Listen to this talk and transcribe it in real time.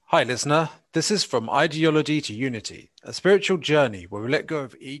Hi, listener. This is From Ideology to Unity, a spiritual journey where we let go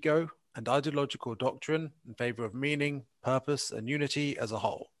of ego and ideological doctrine in favor of meaning, purpose, and unity as a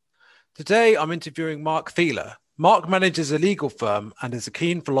whole. Today, I'm interviewing Mark Thieler. Mark manages a legal firm and is a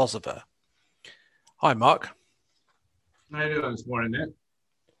keen philosopher. Hi, Mark. How you doing this morning, Nick?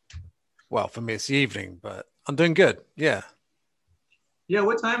 Well, for me, it's the evening, but I'm doing good. Yeah, Yeah,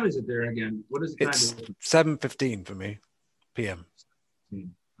 what time is it there again? What is the time it's difference? 7:15 for me, PM.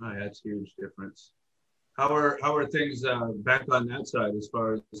 Oh, yeah, that's a huge difference. How are things back on that side as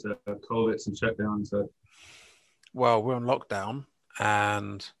far as COVID and shutdowns? Well, we're on lockdown,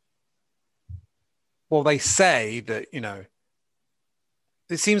 and well, they say that,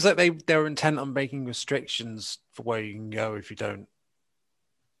 it seems like they're intent on making restrictions for where you can go if you can't,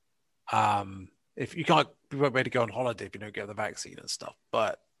 you won't be able to go on holiday if you don't get the vaccine and stuff.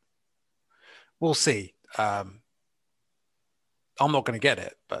 But we'll see. I'm not going to get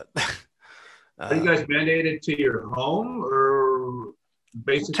it, but Are you uh, guys mandated to your home or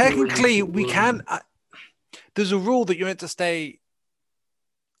basically where technically we you? can. There's a rule that you're meant to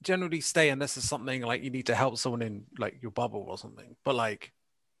generally stay unless it's something like you need to help someone in like your bubble or something. But like,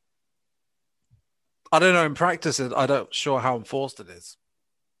 I don't know. In practice, I don't sure how enforced it is.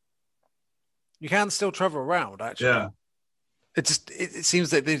 You can still travel around, actually. Yeah. It seems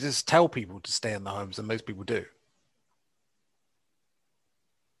that they just tell people to stay in their homes, and most people do.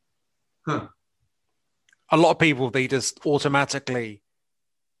 Huh. A lot of people they just automatically.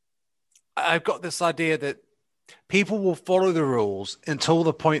 I've got this idea that people will follow the rules until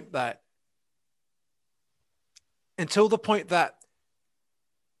the point that the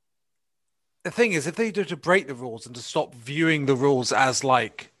thing is if they do to break the rules and to stop viewing the rules as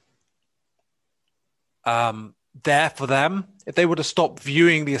like there for them, if they were to stop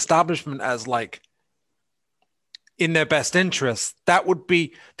viewing the establishment as like in their best interest, that would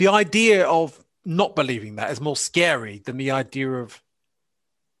be the idea of not believing that is more scary than the idea of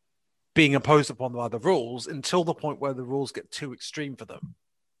being imposed upon by the rules until the point where the rules get too extreme for them.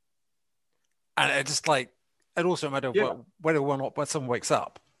 And it just like it also matter Yeah. whether or not when someone wakes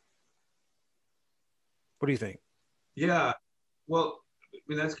up. What do you think? Yeah. Well, I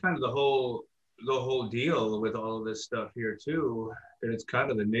mean that's kind of the whole deal with all of this stuff here too. And it's kind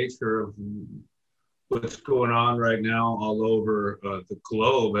of the nature of what's going on right now all over the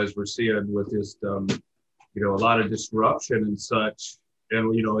globe as we're seeing with this a lot of disruption and such.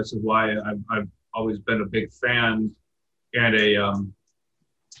 And this is why I've always been a big fan and a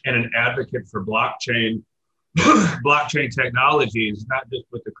and an advocate for blockchain blockchain technologies, not just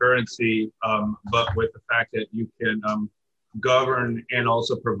with the currency, but with the fact that you can govern and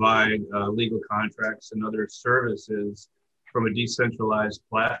also provide legal contracts and other services from a decentralized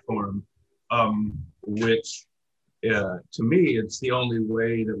platform, which to me, it's the only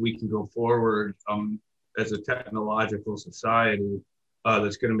way that we can go forward as a technological society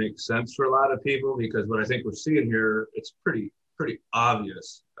that's going to make sense for a lot of people. Because what I think we're seeing here, it's pretty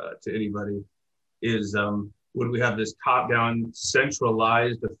obvious to anybody, is when we have this top-down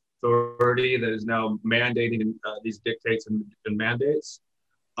centralized authority that is now mandating these dictates and mandates.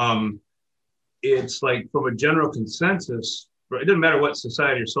 Um, it's like from a general consensus, it doesn't matter what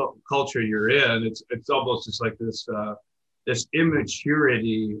society or culture you're in. It's almost just like this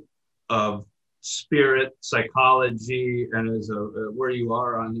immaturity of spirit, psychology, and as where you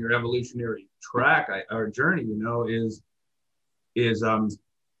are on your evolutionary track or journey, is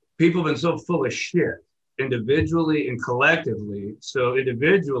people have been so full of shit individually and collectively. So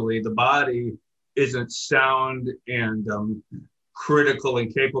individually, the body isn't sound and critical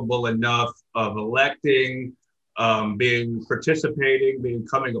and capable enough of electing, being participating,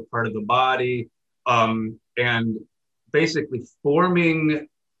 becoming a part of the body, and basically forming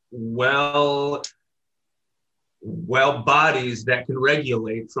well bodies that can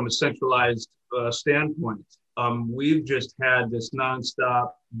regulate from a centralized standpoint. We've just had this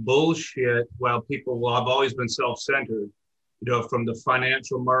nonstop bullshit while people have always been self-centered, from the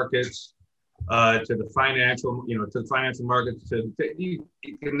financial markets to the financial, to the financial markets, you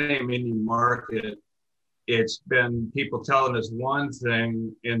can name any market. It's been people telling us one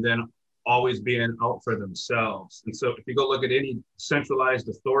thing and then always being out for themselves. And so if you go look at any centralized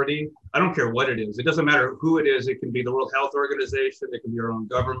authority, I don't care what it is. It doesn't matter who it is. It can be the World Health Organization. It can be your own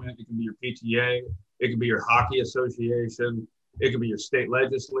government. It can be your PTA. It can be your hockey association. It can be your state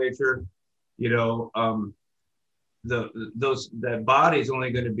legislature. You know, that body is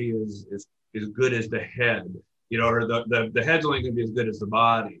only going to be as good as the head. Or the head's only going to be as good as the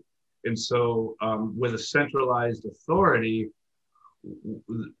body. And so with a centralized authority,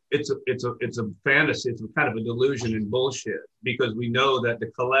 it's a fantasy. It's kind of a delusion and bullshit, because we know that the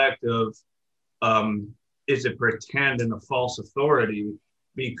collective is a pretend and a false authority,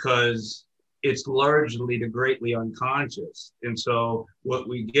 because it's largely the greatly unconscious. And so what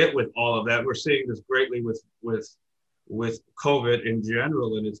we get with all of that, we're seeing this greatly with COVID in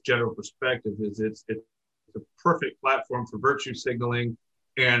general, and its general perspective, is it's a perfect platform for virtue signaling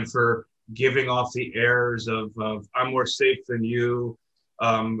and for giving off the airs of I'm more safe than you,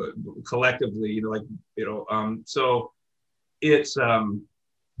 collectively, so it's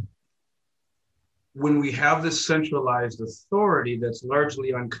when we have this centralized authority that's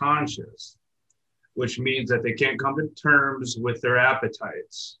largely unconscious, which means that they can't come to terms with their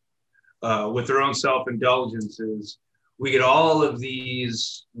appetites, with their own self-indulgences. We get all of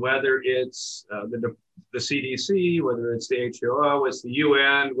these, whether it's the CDC, whether it's the WHO, it's the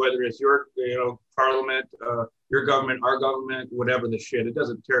UN, whether it's your parliament, your government, our government, whatever the shit, it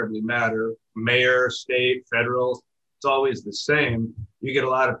doesn't terribly matter. Mayor, state, federal, it's always the same. You get a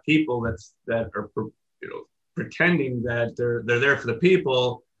lot of people that are pretending that they're there for the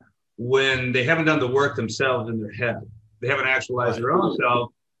people, when they haven't done the work themselves in their head. They haven't actualized their own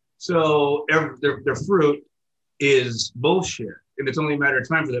self. So their fruit is bullshit. And it's only a matter of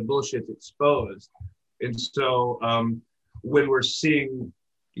time for that bullshit to expose. And so when we're seeing,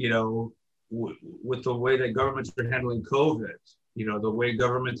 with the way that governments are handling COVID, the way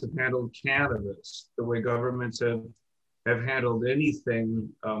governments have handled cannabis, the way governments have handled anything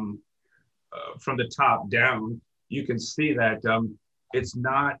from the top down, you can see that it's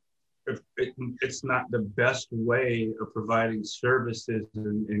not the best way of providing services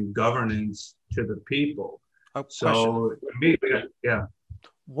and governance to the people. So, yeah.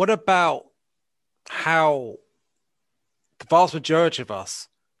 What about how the vast majority of us,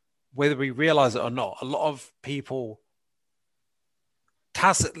 whether we realize it or not, a lot of people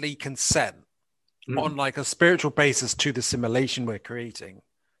tacitly consent on like a spiritual basis to the simulation we're creating,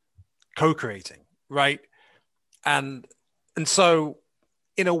 co-creating, right? And so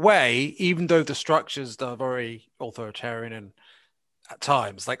in a way, even though the structures are very authoritarian and at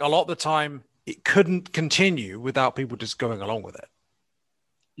times, like a lot of the time, it couldn't continue without people just going along with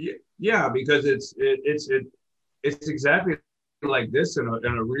it. Yeah, because it's exactly like this in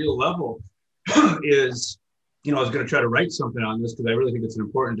a real level. Is, I was going to try to write something on this because I really think it's an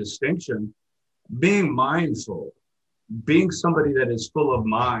important distinction. Being mindful, being somebody that is full of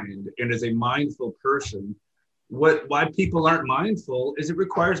mind and is a mindful person. Why people aren't mindful is it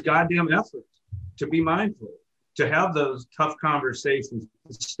requires goddamn effort to be mindful, to have those tough conversations,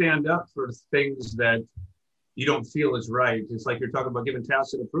 to stand up for things that you don't feel is right. It's like you're talking about giving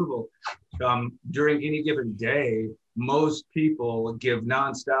tacit approval. During any given day, most people give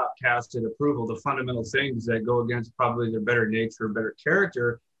nonstop tacit approval to fundamental things that go against probably their better nature, better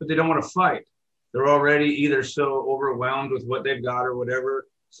character, but they don't want to fight. They're already either so overwhelmed with what they've got or whatever,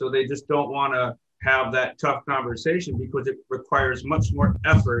 so they just don't want to have that tough conversation because it requires much more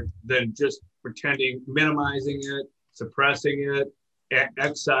effort than just pretending, minimizing it, suppressing it,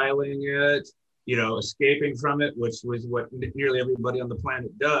 exiling it, escaping from it, which was what nearly everybody on the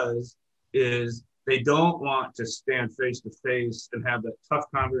planet does. Is they don't want to stand face to face and have that tough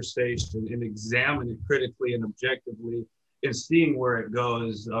conversation and examine it critically and objectively and seeing where it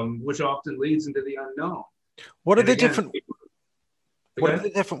goes, which often leads into the unknown. What are the different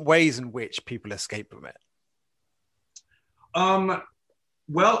ways in which people escape from it?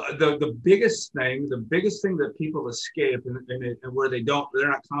 Well, the biggest thing that people escape and where they're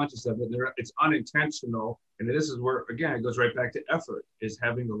not conscious of it, it's unintentional. And this is where, again, it goes right back to effort, is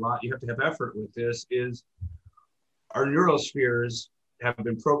having you have to have effort with this, is our neurospheres have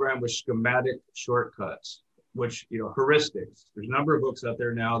been programmed with schematic shortcuts, which, heuristics. There's a number of books out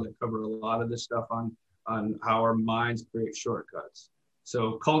there now that cover a lot of this stuff on how our minds create shortcuts.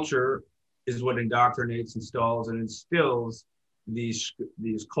 So culture is what indoctrinates, installs, and instills these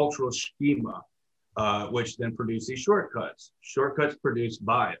cultural schema, which then produce these shortcuts. Shortcuts produce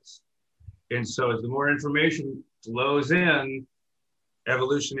bias. And so as the more information flows in,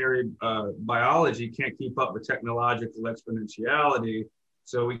 evolutionary biology can't keep up with technological exponentiality.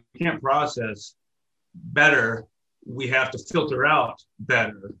 So we can't process better. We have to filter out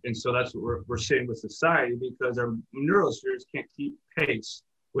better. And so that's what we're seeing with society, because our neurospheres can't keep pace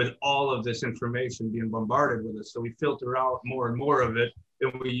with all of this information being bombarded with us. So we filter out more and more of it,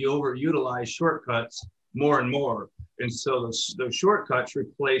 and we overutilize shortcuts more and more. And so those shortcuts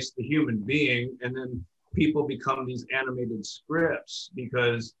replace the human being, and then people become these animated scripts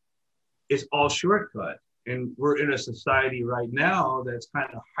because it's all shortcut. And we're in a society right now that's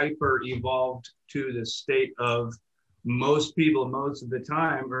kind of hyper evolved to the state of most people, most of the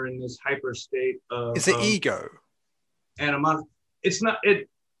time, are in this hyper state Is it ego? animosity. It's not it.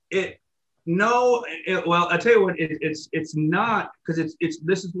 No, well, I tell you what, it's not, because it's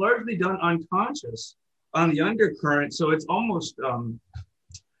this is largely done unconscious on the undercurrent, so it's almost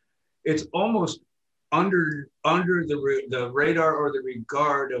under the radar or the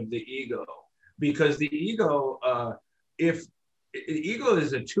regard of the ego, because the ego, if the ego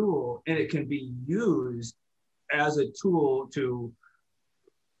is a tool, and it can be used as a tool to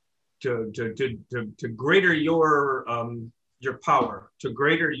greater your power, to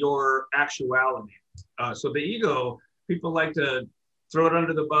greater your actuality. So the ego, people like to throw it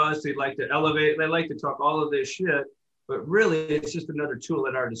under the bus. They like to elevate. They like to talk all of this shit, but really it's just another tool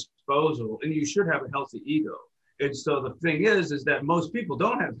at our disposal. And you should have a healthy ego. And so the thing is that most people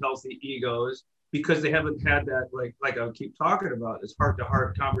don't have healthy egos because they haven't had that, like I keep talking about, this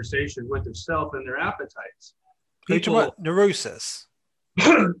heart-to-heart conversation with their self and their appetites. Are you talking about neurosis?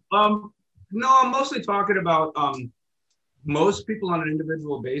 No, I'm mostly talking about most people on an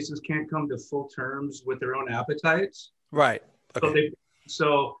individual basis can't come to full terms with their own appetites. Right. Okay.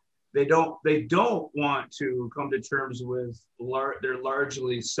 So they don't want to come to terms with they're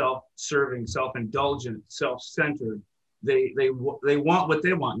largely self-serving, self-indulgent, self-centered. They want what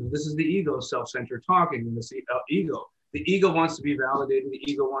they want. Now, this is the ego self-centered talking, and this ego. The ego wants to be validated.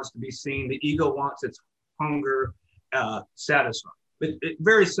 The ego wants to be seen. The ego wants its hunger satisfied.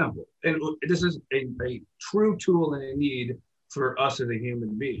 Very simple. And this is a true tool and a need for us as a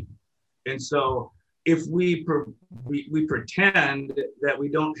human being. And so if we pretend that we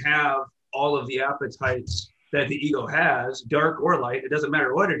don't have all of the appetites that the ego has, dark or light, it doesn't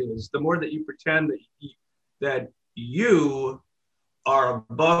matter what it is, the more that you pretend that you are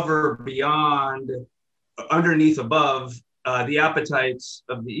above or beyond, underneath, above the appetites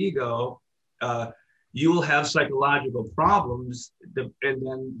of the ego, you will have psychological problems, and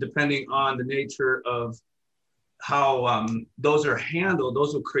then depending on the nature of how those are handled,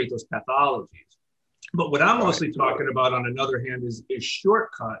 those will create those pathologies. But what I'm mostly talking about, on another hand, is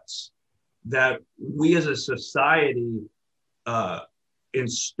shortcuts that we as a society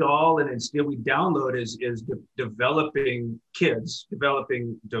install and instead we download is developing kids,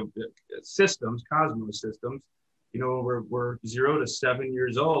 developing systems, cosmos systems. You know, we're 0 to 7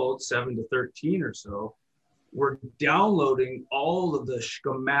 years old, 7 to 13 or so. We're downloading all of the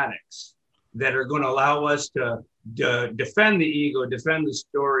schematics that are going to allow us to defend the ego, defend the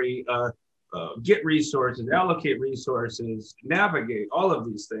story, get resources, allocate resources, navigate all of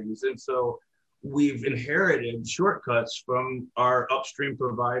these things. And so we've inherited shortcuts from our upstream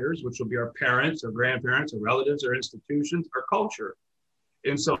providers, which will be our parents, our grandparents, our relatives, our institutions, our culture.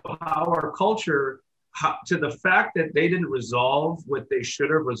 And so how our culture, to the fact that they didn't resolve what they should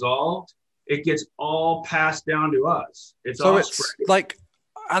have resolved, it gets all passed down to us. It's like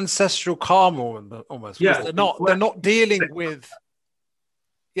ancestral karma almost. Yeah, they're not dealing with.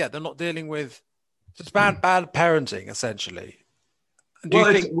 Yeah, they're not dealing with just bad parenting, essentially. Do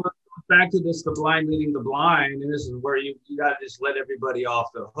you think we're back to this, the blind leading the blind, and this is where you got to just let everybody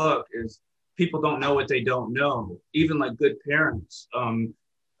off the hook, is people don't know what they don't know. Even like good parents, you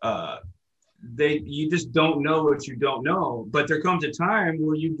just don't know what you don't know. But there comes a time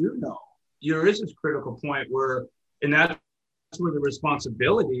where you do know. There is this critical point where, and that's where the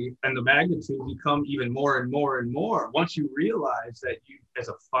responsibility and the magnitude become even more and more and more. Once you realize that you, as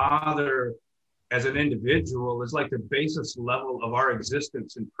a father, as an individual, is like the basis level of our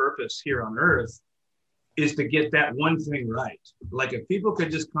existence and purpose here on earth, is to get that one thing right. Like if people could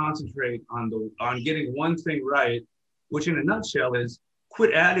just concentrate on getting one thing right, which in a nutshell is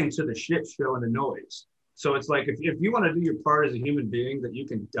quit adding to the shit show and the noise. So it's like, if you want to do your part as a human being, that you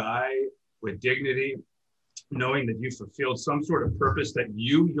can die with dignity, knowing that you fulfilled some sort of purpose that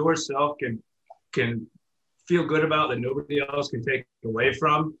you yourself can feel good about, that nobody else can take away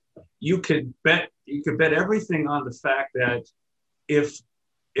from. You could bet everything on the fact that if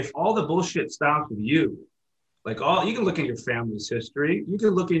all the bullshit stops with you, like you can look in your family's history, you can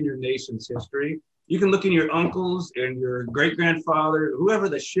look in your nation's history, you can look in your uncles and your great grandfather, whoever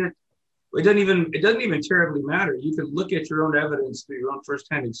the shit. It doesn't even terribly matter. You can look at your own evidence through your own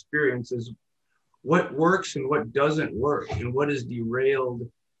firsthand experiences, what works and what doesn't work, and what is derailed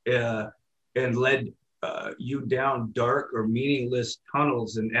and led you down dark or meaningless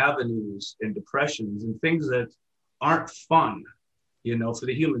tunnels and avenues and depressions and things that aren't fun, for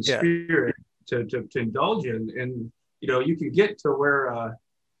the human spirit to indulge in. And, you can get to where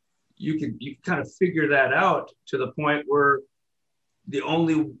you can kind of figure that out to the point where the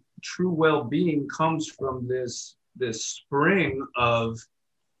only true well-being comes from this spring of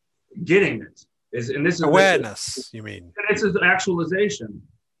getting it. And this is awareness, you mean? It's an actualization.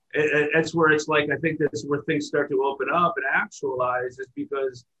 It's where it's like, I think that's where things start to open up and actualize, is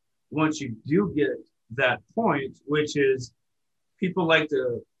because once you do get that point, which is people like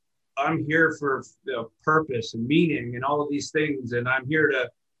to, I'm here for purpose and meaning and all of these things, and I'm here to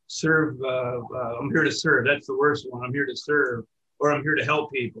serve. I'm here to serve. That's the worst one. I'm here to serve, or I'm here to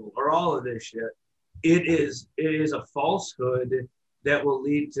help people, or all of this shit. It is a falsehood that will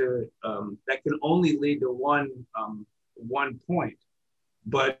lead to that can only lead to one point.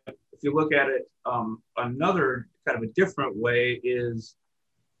 But if you look at it another kind of a different way, is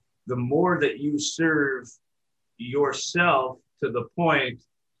the more that you serve yourself to the point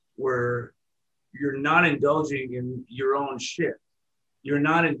where you're not indulging in your own shit. You're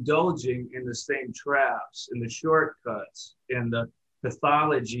not indulging in the same traps and the shortcuts and the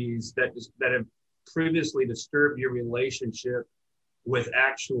pathologies that have previously disturbed your relationship with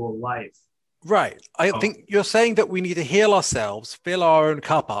actual life. Right. I think you're saying that we need to heal ourselves, fill our own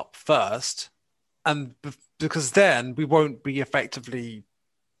cup up first, and because then we won't be effectively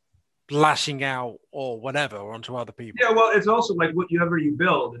lashing out or whatever onto other people. Yeah, well, it's also like whatever you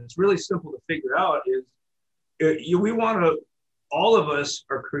build. It's really simple to figure out. We want to, all of us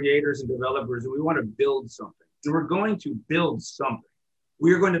are creators and developers, and we want to build something. And we're going to build something.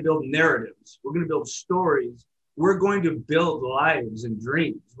 We are going to build narratives. We're going to build stories. We're going to build lives and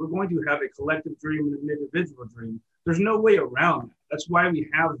dreams. We're going to have a collective dream and an individual dream. There's no way around that. That's why we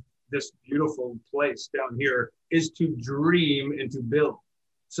have this beautiful place down here, is to dream and to build.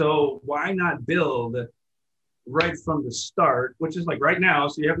 So why not build right from the start, which is like right now,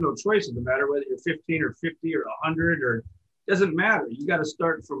 so you have no choice in the matter whether you're 15 or 50 or 100, or doesn't matter. You got to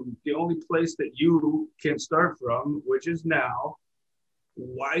start from the only place that you can start from, which is now.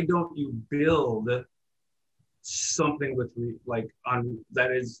 Why don't you build something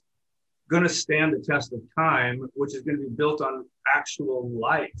that is going to stand the test of time, which is going to be built on actual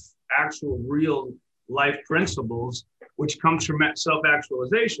life, actual real life principles, which comes from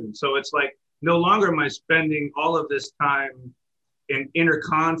self-actualization. So it's like, no longer am I spending all of this time in inner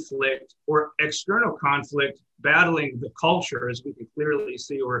conflict or external conflict, battling the culture, as we can clearly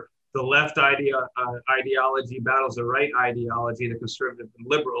see, where the left ideology battles the right ideology, the conservative and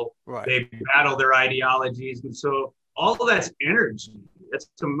liberal. Right. They battle their ideologies. And so all of that's energy. That's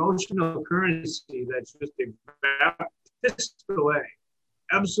emotional currency that's just pissed away.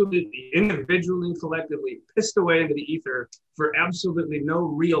 Absolutely, individually and collectively, pissed away into the ether for absolutely no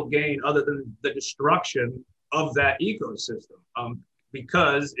real gain other than the destruction of that ecosystem,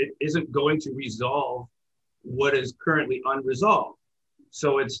 because it isn't going to resolve what is currently unresolved.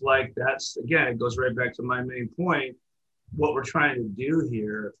 So it's like, that's, again, it goes right back to my main point. What we're trying to do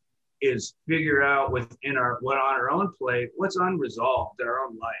here is figure out within what on our own plate, what's unresolved in our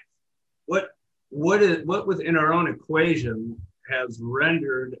own life. What within our own equation has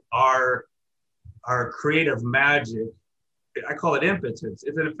rendered our creative magic. I call it impotence.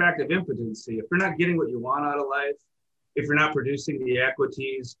 It's an effect of impotency. If you're not getting what you want out of life, if you're not producing the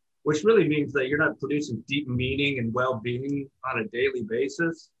equities, which really means that you're not producing deep meaning and well-being on a daily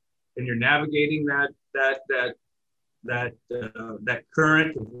basis, and you're navigating that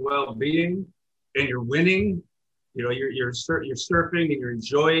current of well-being, and you're winning, you're surfing and you're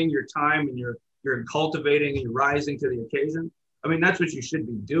enjoying your time, and you're cultivating and you're rising to the occasion. I mean, that's what you should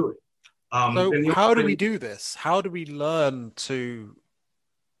be doing. So how do we do this? How do we learn to?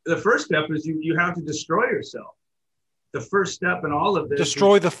 The first step is you have to destroy yourself. The first step in all of this.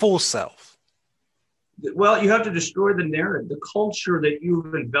 Destroy the false self. Well, you have to destroy the narrative, the culture that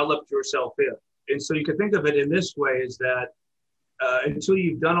you've enveloped yourself in. And so you can think of it in this way, is that until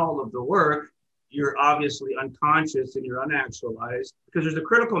you've done all of the work, you're obviously unconscious and you're unactualized, because there's a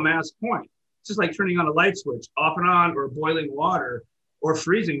critical mass point. It's just like turning on a light switch, off and on, or boiling water or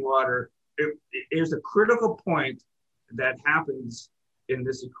freezing water. There's a critical point that happens in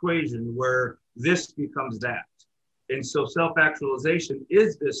this equation where this becomes that. And so self-actualization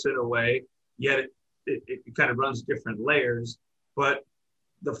is this in a way, yet it kind of runs different layers. But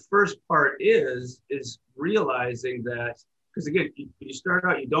the first part is realizing that, because again, you start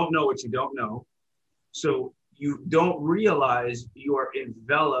out, you don't know what you don't know. So you don't realize you are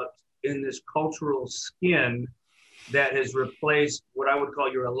enveloped in this cultural skin that has replaced what I would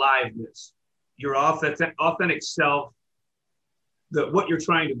call your aliveness, your authentic self, what you're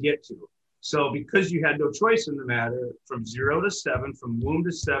trying to get to. So because you had no choice in the matter, from 0 to 7, from womb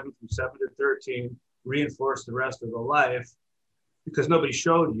to 7, from 7 to 13, reinforced the rest of the life, because nobody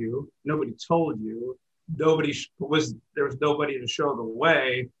showed you, nobody told you, there was nobody to show the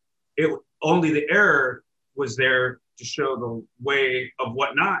way. Only the error was there to show the way of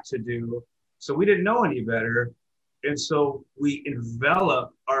what not to do. So we didn't know any better. And so we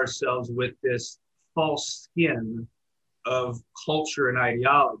envelop ourselves with this false skin of culture and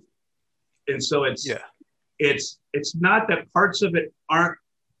ideology. And so Yeah. it's not that parts of it aren't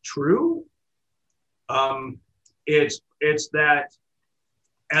true. It's that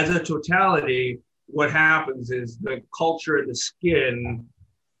as a totality, what happens is the culture and the skin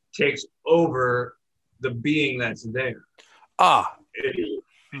takes over the being that's there. Ah.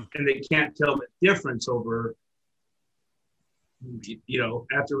 And they can't tell the difference over,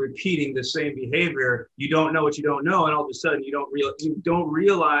 after repeating the same behavior, you don't know what you don't know, and all of a sudden you don't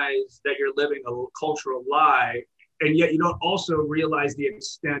realize that you're living a cultural lie, and yet you don't also realize the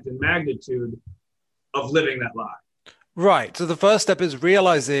extent and magnitude of living that lie. Right. So the first step is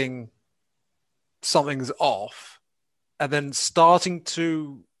realizing something's off, and then starting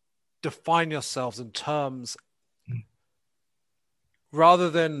to define yourselves in terms rather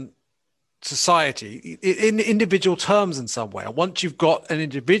than society, in individual terms in some way. And once you've got an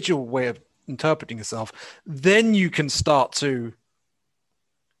individual way of interpreting yourself, then you can start to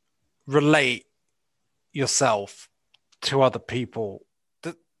relate yourself to other people.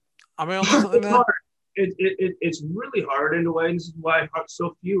 I mean, something there? It's really hard in a way. And this is why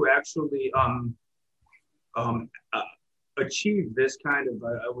so few actually achieve this kind of,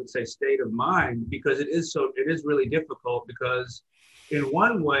 I would say, state of mind, because it is really difficult, because in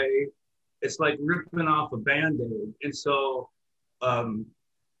one way, it's like ripping off a Band-Aid. And so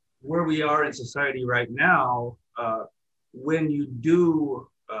where we are in society right now, when you do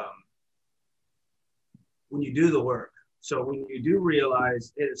the work, so when you do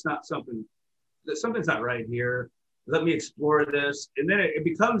realize it's not something's not right here, let me explore this, and then it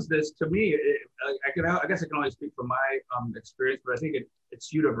becomes this. To me, I guess I can only speak from my experience, but I think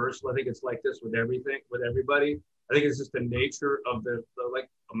it's universal. I think it's like this with everybody. I think it's just the nature of the like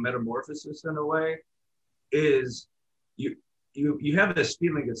a metamorphosis in a way. Is you have this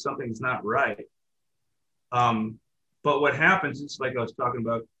feeling that something's not right, but what happens, it's like I was talking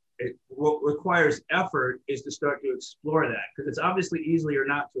about. What requires effort is to start to explore that, because it's obviously easier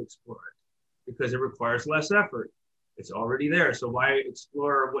not to explore it, because it requires less effort. It's already there. So why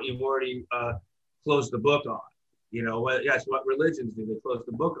explore what you've already closed the book on? Yes, what religions do, they close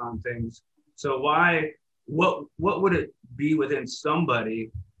the book on things. So what would it be within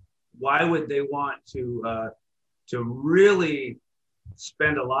somebody? Why would they want to really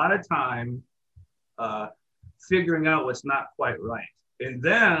spend a lot of time figuring out what's not quite right? And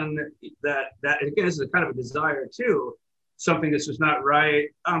then that again, this is a kind of a desire too, something that's just not right.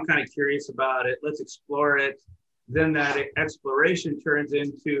 I'm kind of curious about it. Let's explore it. Then that exploration turns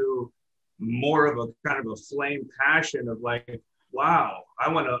into more of a kind of a flame passion of like, wow, I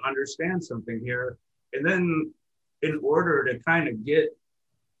want to understand something here. And then in order to kind of get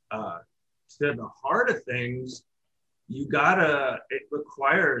to the heart of things, it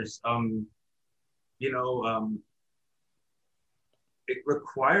requires, it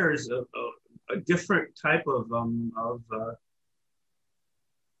requires a different type of I'm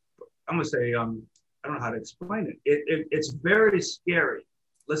gonna say, I don't know how to explain it. It's very scary.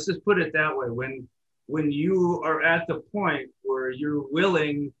 Let's just put it that way. When you are at the point where you're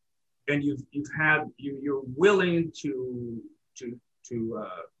willing, and you're willing to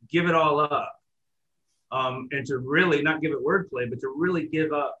give it all up, and to really not give it wordplay, but to really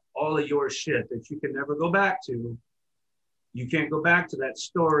give up all of your shit that you can never go back to. You can't go back to that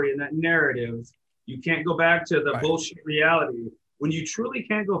story and that narrative. You can't go back to the bullshit reality. When you truly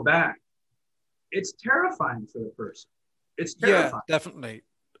can't go back, it's terrifying for the person. It's terrifying. Yeah, definitely.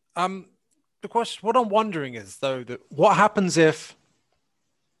 The question, what I'm wondering is, though, that what happens if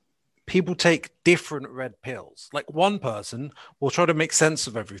people take different red pills? Like, one person will try to make sense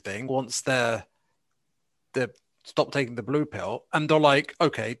of everything once they're stop taking the blue pill, and they're like,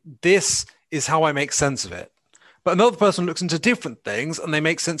 okay, this is how I make sense of it. But another person looks into different things and they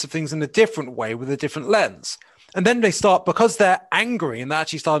make sense of things in a different way with a different lens. And then they start, because they're angry and they're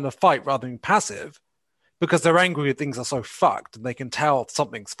actually starting to fight rather than passive, because they're angry that things are so fucked and they can tell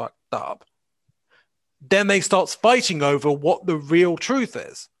something's fucked up. Then they start fighting over what the real truth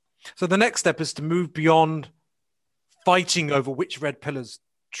is. So the next step is to move beyond fighting over which red pill is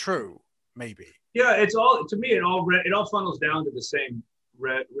true, maybe. Yeah, it all funnels down to the same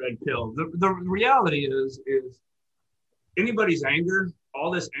red pill. The reality is anybody's anger,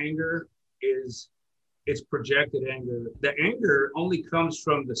 all this anger it's projected anger. The anger only comes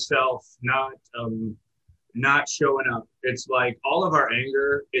from the self, not showing up. It's like all of our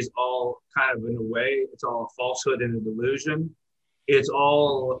anger is all kind of, in a way, it's all a falsehood and a delusion. It's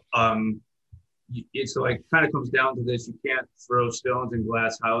all it's like kind of comes down to this: you can't throw stones in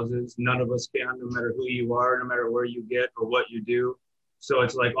glass houses. None of us can, no matter who you are, no matter where you get or what you do. So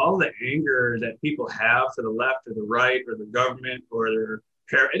it's like all the anger that people have to the left or the right or the government or their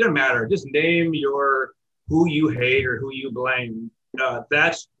parent, it doesn't matter. Just name your who you hate or who you blame.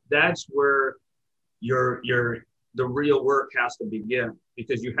 That's where your the real work has to begin,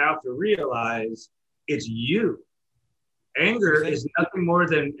 because you have to realize it's you. Anger is nothing more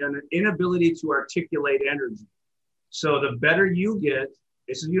than an inability to articulate energy. So the better you get,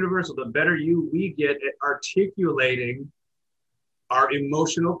 this is universal, the better we get at articulating our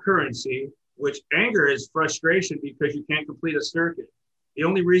emotional currency, which anger is frustration because you can't complete a circuit. The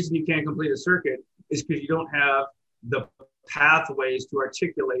only reason you can't complete a circuit is because you don't have the pathways to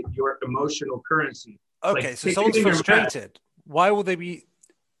articulate your emotional currency. Okay, like, so someone's frustrated. Why would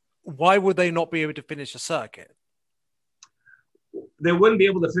they not be able to finish a circuit? They wouldn't be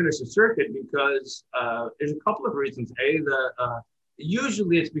able to finish a circuit because there's a couple of reasons.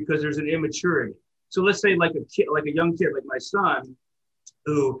 Usually it's because there's an immaturity. So let's say like a young kid, like my son,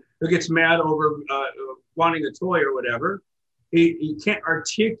 who gets mad over wanting a toy or whatever. He can't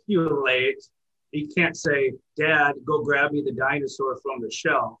articulate. He can't say, "Dad, go grab me the dinosaur from the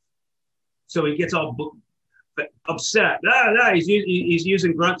shelf." So he gets all upset. He's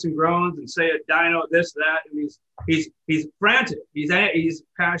using grunts and groans and say a dino, this, that, and he's frantic. He's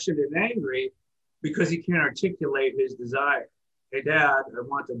passionate and angry because he can't articulate his desire. "Hey, Dad, I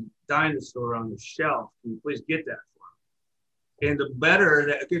want the dinosaur on the shelf. Can you please get that for me?" And the better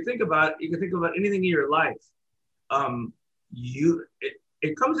that you can think about anything in your life.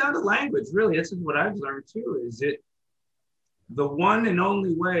 It comes down to language, really. This is what I've learned too. Is it the one and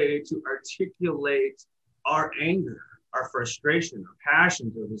only way to articulate our anger, our frustration, our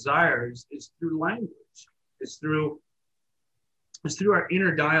passions, our desires is through language. It's through our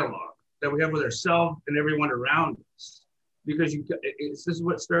inner dialogue that we have with ourselves and everyone around us. Because this is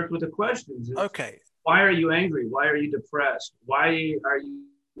what starts with the questions. Okay. Why are you angry? Why are you depressed? Why are you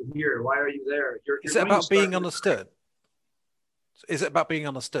here? Why are you there? Is it about being understood? Is it about being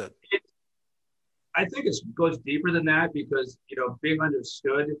understood? I think it goes deeper than that, because being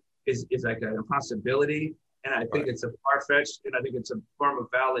understood is like an impossibility, and I think it's a far-fetched, and I think it's a form of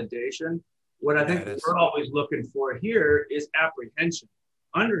validation. What I think we're always looking for here is apprehension.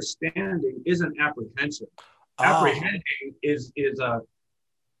 Understanding isn't apprehension. Apprehending is a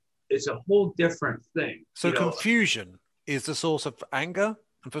whole different thing. So confusion is the source of anger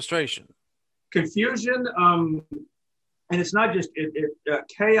and frustration. Confusion, and it's not just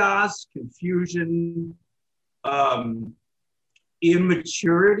chaos, confusion,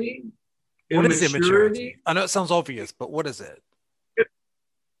 immaturity. What is immaturity? I know it sounds obvious, but what is it?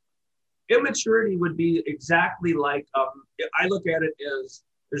 Immaturity would be exactly like, I look at it as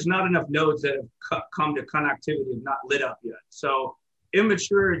there's not enough nodes that have come to connectivity and not lit up yet. So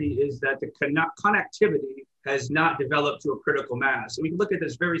immaturity is that the connectivity has not developed to a critical mass. And we can look at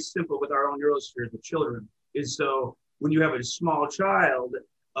this very simple with our own neurospheres with children. So when you have a small child,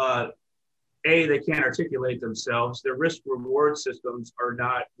 they can't articulate themselves. Their risk reward systems are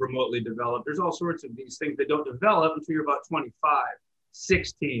not remotely developed. There's all sorts of these things that don't develop until you're about 25,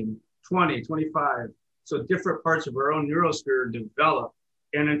 16, 20, 25. So different parts of our own neurosphere develop.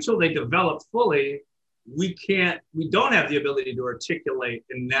 And until they develop fully, we don't have the ability to articulate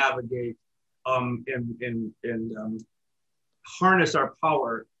and navigate and harness our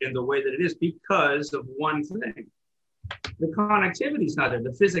power in the way that it is, because of one thing. The connectivity is not there.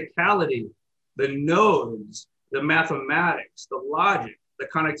 The physicality, the nodes, the mathematics, the logic, the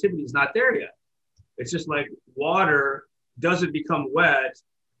connectivity is not there yet. It's just like water doesn't become wet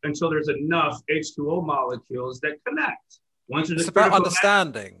until there's enough H2O molecules that connect. It's about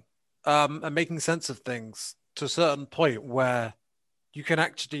understanding and making sense of things to a certain point where you can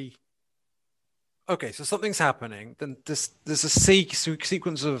actually, okay, so something's happening, then there's a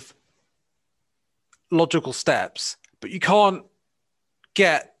sequence of logical steps, but you can't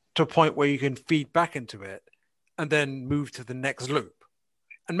get to a point where you can feed back into it and then move to the next loop.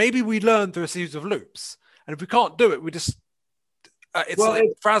 And maybe we learn through a series of loops. And if we can't do it, we just, it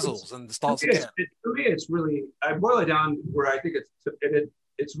frazzles and starts again. For me, it's really, I boil it down where I think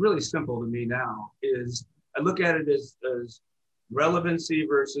it's really simple to me now, is I look at it as relevancy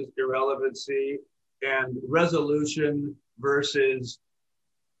versus irrelevancy, and resolution versus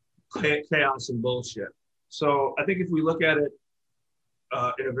chaos and bullshit. So I think if we look at it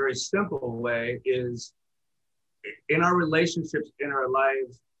in a very simple way, is in our relationships, in our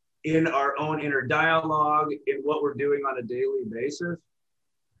lives, in our own inner dialogue, in what we're doing on a daily basis,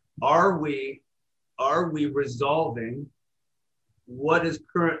 are we resolving what has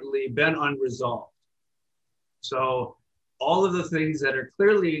currently been unresolved. So all of the things that are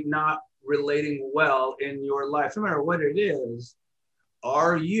clearly not relating well in your life, no matter what it is,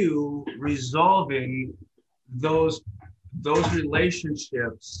 are you resolving those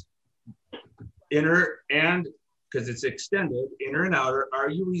relationships, inner and, because it's extended, inner and outer? Are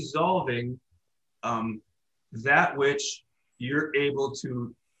you resolving that which you're able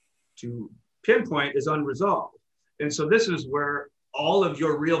to pinpoint is unresolved? And so this is where all of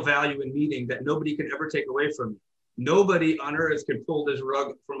your real value and meaning that nobody can ever take away from you. Nobody on earth can pull this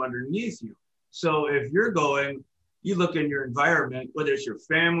rug from underneath you. So if you're going, you look in your environment, whether it's your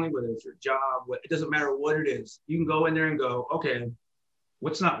family, whether it's your job, it doesn't matter what it is. You can go in there and go, okay,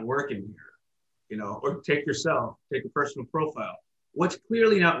 what's not working here? You know, or take a personal profile. What's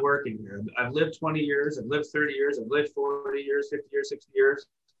clearly not working here? I've lived 20 years, I've lived 30 years, I've lived 40 years, 50 years, 60 years.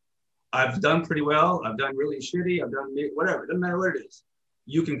 I've done pretty well. I've done really shitty. I've done whatever. It doesn't matter what it is.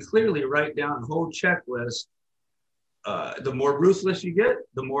 You can clearly write down a whole checklist. The more ruthless you get,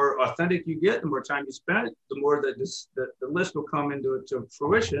 the more authentic you get, the more time you spend, the more the list will come into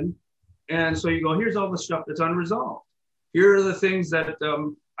fruition. And so you go, here's all the stuff that's unresolved. Here are the things that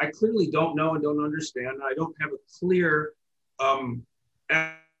I clearly don't know and don't understand. I don't have a clear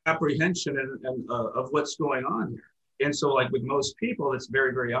apprehension of what's going on here. And so, like with most people, it's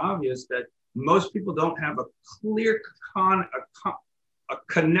very, very obvious that most people don't have a clear a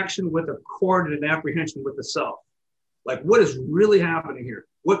connection with a chord and an apprehension with the self. Like, what is really happening here?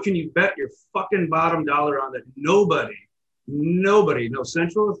 What can you bet your fucking bottom dollar on that nobody, no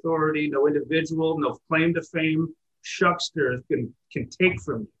central authority, no individual, no claim to fame, shuckster can take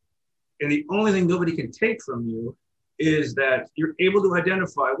from you? And the only thing nobody can take from you is that you're able to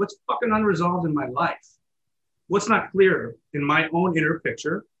identify what's fucking unresolved in my life. What's not clear in my own inner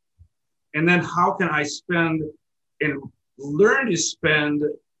picture? And then how can I spend and learn to spend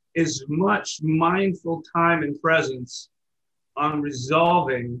as much mindful time and presence on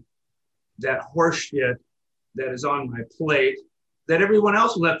resolving that horseshit that is on my plate that everyone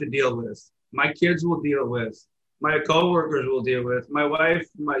else will have to deal with. My kids will deal with, my coworkers will deal with, my wife,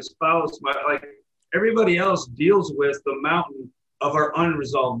 my spouse, everybody else deals with the mountain of our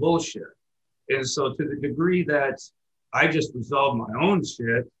unresolved bullshit. And so to the degree that I just resolve my own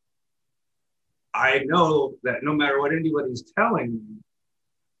shit, I know that no matter what anybody's telling me,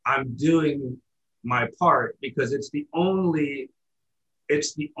 I'm doing my part, because it's the only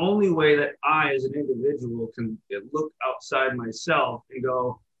way that I as an individual can look outside myself and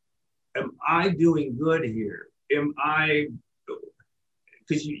go, am I doing good here? Am I,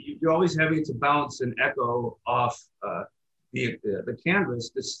 because you're always having to bounce and echo off the canvas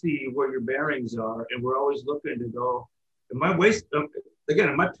to see where your bearings are. And we're always looking to go, am I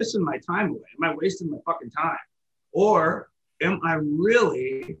pissing my time away? Am I wasting my fucking time? Or am I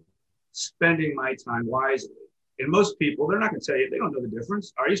really spending my time wisely? And most people, they're not going to tell you, they don't know the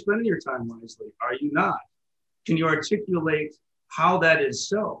difference. Are you spending your time wisely? Are you not? Can you articulate how that is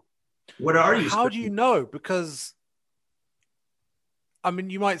so? What are you? How do you know? Because, I mean,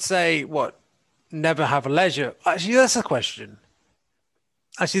 you might say, what? Never have a leisure. Actually, that's a question.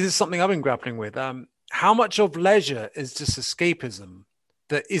 Actually, this is something I've been grappling with. How much of leisure is just escapism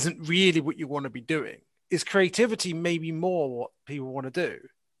that isn't really what you want to be doing? Is creativity maybe more what people want to do?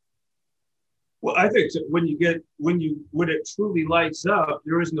 Well, I think when it truly lights up,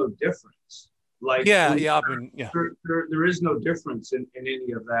 there is no difference. There is no difference in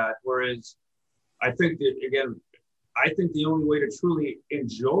any of that. Whereas I think the only way to truly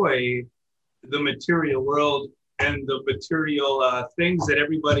enjoy the material world and the material things that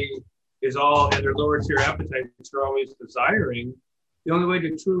everybody is all in their lower tier appetites are always desiring, the only way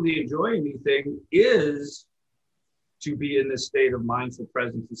to truly enjoy anything is to be in this state of mindful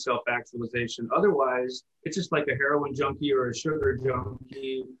presence and self-actualization. Otherwise, it's just like a heroin junkie or a sugar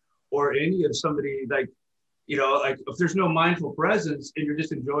junkie or any of somebody like if there's no mindful presence and you're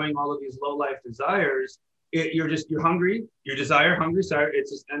just enjoying all of these low life desires, you're hungry, you desire, hungry, desire.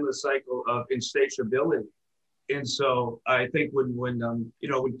 It's this endless cycle of insatiability. And so I think when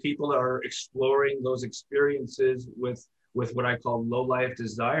people are exploring those experiences with what I call low life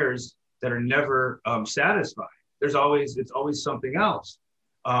desires that are never satisfied, it's always something else.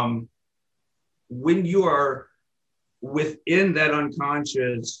 When you are within that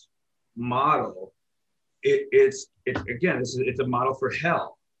unconscious model, it's a model for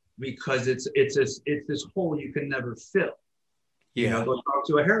hell, because it's this hole you can never fill. Yeah. Go talk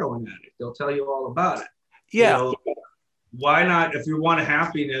to a heroin addict. They'll tell you all about it. Yeah. Why not, if you want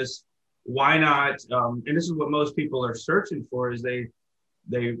happiness, why not? And this is what most people are searching for, is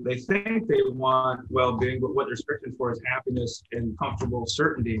they think they want well-being, but what they're searching for is happiness and comfortable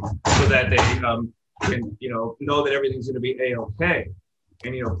certainty, so that they can know that everything's going to be a-okay.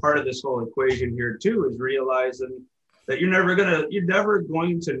 And part of this whole equation here too is realizing that you're never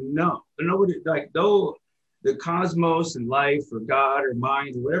going to know. Nobody, like, though the cosmos and life or God or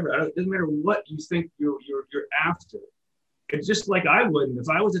mind or whatever, it doesn't matter what you think you're after. It's just like I wouldn't, if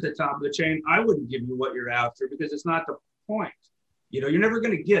I was at the top of the chain, I wouldn't give you what you're after, because it's not the point. You're never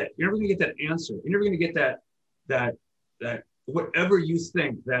going to get that answer. You're never going to get that whatever you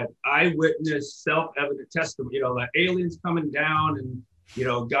think, that eyewitness, self-evident testimony, that aliens coming down and,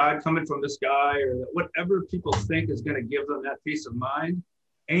 God coming from the sky, or whatever people think is going to give them that peace of mind,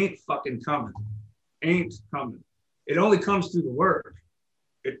 ain't fucking coming. Ain't coming. It only comes through the work.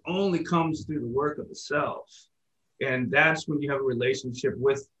 It only comes through the work of the self. And that's when you have a relationship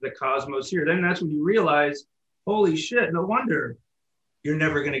with the cosmos here. Then that's when you realize, holy shit, no wonder you're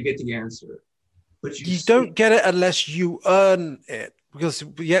never going to get the answer. But you don't get it unless you earn it, because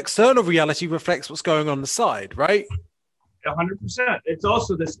the external reality reflects what's going on the side, right? 100%. It's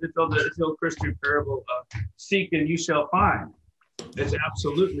also it's the old Christian parable of seek and you shall find. It's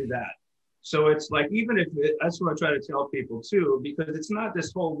absolutely that. So it's like, that's what I try to tell people too, because it's not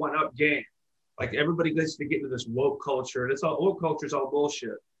this whole one-up game. Like, everybody gets to get into this woke culture, and woke culture is all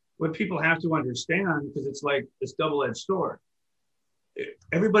bullshit. What people have to understand, because it's like this double-edged sword.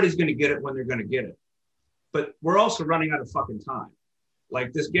 Everybody's going to get it when they're going to get it. But we're also running out of fucking time.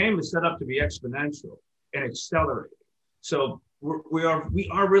 Like, this game is set up to be exponential and accelerating. So we are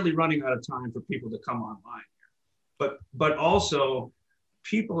really running out of time for people to come online here. But also,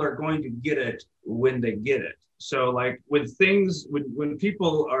 people are going to get it when they get it. So like when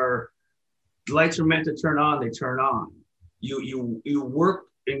people lights are meant to turn on, they turn on. You work,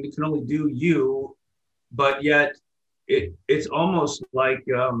 and you can only do you, but yet it's almost like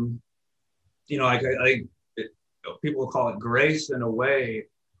people call it grace in a way,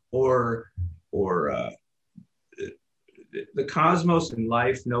 or the cosmos and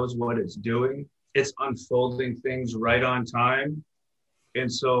life knows what it's doing. It's unfolding things right on time.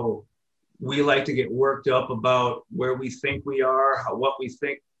 And so we like to get worked up about where we think we are, what we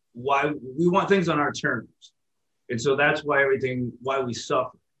think, why we want things on our terms. And so that's why we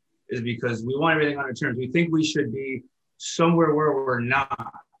suffer, is because we want everything on our terms. We think we should be somewhere where we're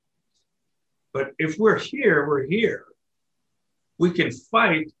not. But if we're here, we're here. We can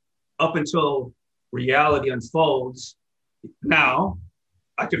fight up until reality unfolds. Now,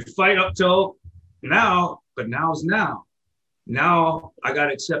 I could fight up till now, but now's now. Now I got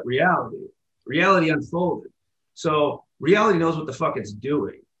to accept reality. Reality unfolded. So reality knows what the fuck it's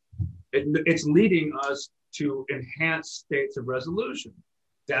doing. It's leading us to enhanced states of resolution.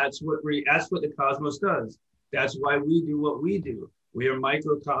 That's what the cosmos does. That's why we do what we do. We are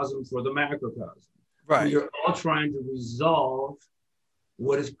microcosm for the macrocosm. Right. We are all trying to resolve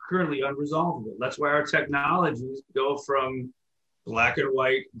what is currently unresolvable. That's why our technologies go from black and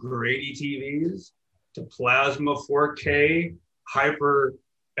white grainy TVs to plasma 4K, hyper,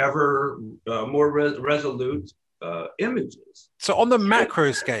 ever more resolute images. So on the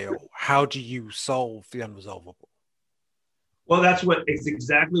macro scale, how do you solve the unresolvable? Well, it's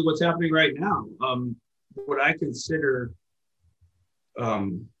exactly what's happening right now. What I consider, I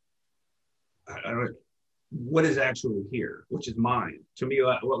don't know, what is actually here, which is mind. To me,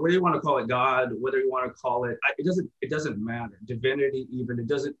 whether you want to call it God, whether you want to call it, it doesn't matter. Divinity, even, it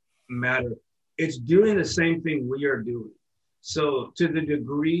doesn't matter. It's doing the same thing we are doing. So to the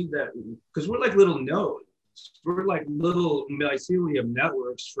degree that, because we're like little nodes, we're like little mycelium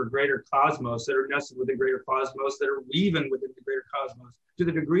networks for greater cosmos that are nested within greater cosmos, that are weaving within the greater cosmos. To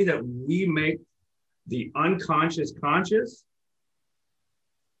the degree that we make the unconscious conscious,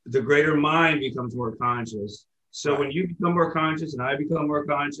 the greater mind becomes more conscious. So when you become more conscious and I become more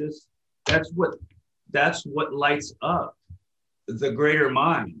conscious, that's what lights up the greater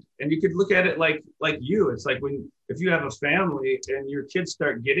mind. And you could look at it like you. It's like if you have a family and your kids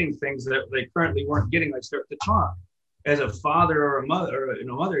start getting things that they currently weren't getting, like start to talk. As a father or a mother,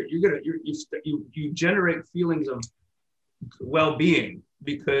 you generate feelings of well-being,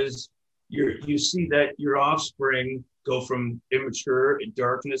 because you see that your offspring go from immature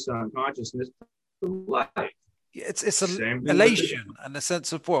darkness and unconsciousness to light. It's an elation and a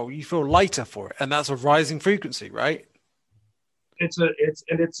sense of, well, you feel lighter for it, and that's a rising frequency, right? It's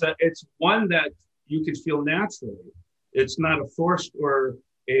one that you can feel naturally. It's not a forced or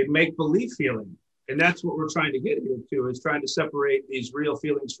a make-believe feeling. And that's what we're trying to get here too, is trying to separate these real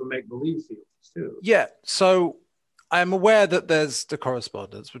feelings from make-believe feelings too. Yeah. So I'm aware that there's the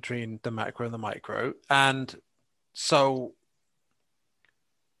correspondence between the macro and the micro. And so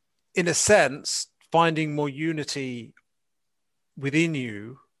in a sense, finding more unity within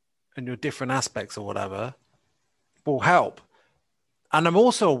you and your different aspects or whatever will help. And I'm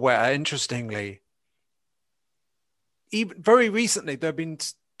also aware, interestingly, even very recently, there have been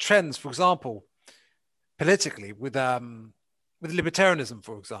trends, for example, politically with libertarianism,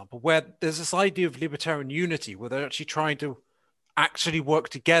 for example, where there's this idea of libertarian unity, where they're actually trying to actually work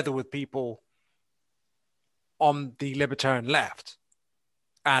together with people on the libertarian left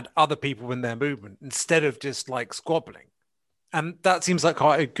and other people in their movement instead of just like squabbling. And that seems like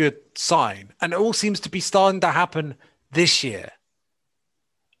quite a good sign. And it all seems to be starting to happen this year.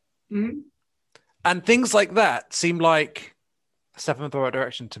 Mm-hmm. And things like that seem like a step in the right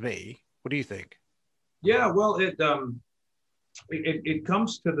direction to me. What do you think? Yeah, well, it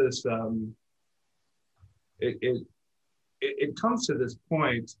comes to this it comes to this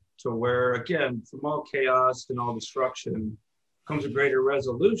point to where, again, from all chaos and all destruction comes a greater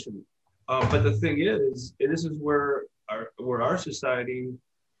resolution. But the thing is, this is where our society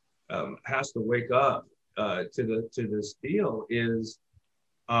has to wake up to this deal. Is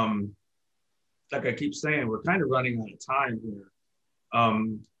like I keep saying, we're kind of running out of time here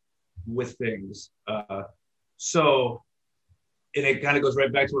with things. So, and it kind of goes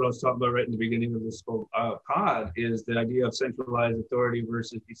right back to what I was talking about right in the beginning of this whole pod, is the idea of centralized authority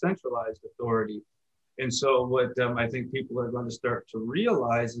versus decentralized authority. And so what I think people are going to start to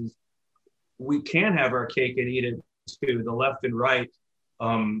realize is we can have our cake and eat it too. The left and right,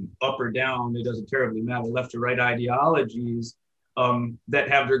 up or down, it doesn't terribly matter. Left or right ideologies that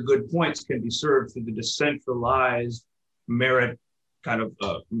have their good points can be served through the decentralized merit kind of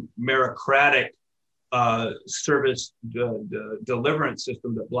meritocratic service deliverance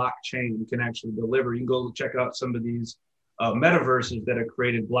system that blockchain can actually deliver. You can go check out some of these metaverses that have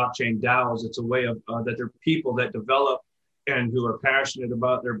created blockchain DAOs. It's a way of that there are people that develop and who are passionate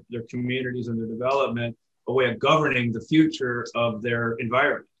about their communities and their development, a way of governing the future of their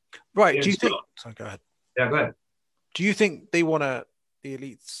environment. Right. And do you think? Sorry, go ahead. Yeah, go ahead. Do you think the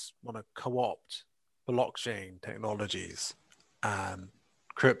elites want to co-opt blockchain technologies and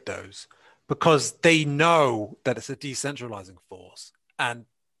cryptos because they know that it's a decentralizing force and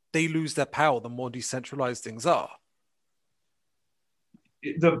they lose their power the more decentralized things are?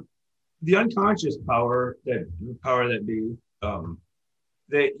 The unconscious power that be,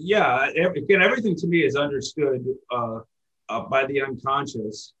 again, everything to me is understood by the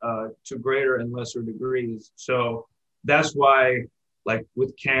unconscious to greater and lesser degrees. So that's why, like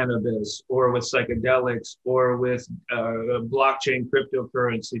with cannabis or with psychedelics or with blockchain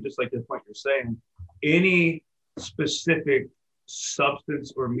cryptocurrency, just like the point you're saying, any specific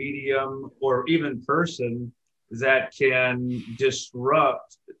substance or medium or even person that can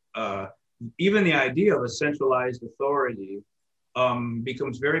disrupt even the idea of a centralized authority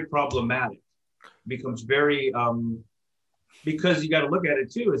becomes very problematic, becomes very, because you got to look at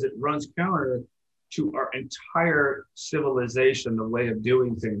it too, as it runs counter to our entire civilization, the way of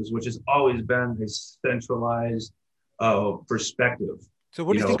doing things, which has always been a centralized perspective. So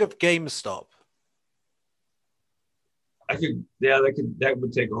what do you think of GameStop? That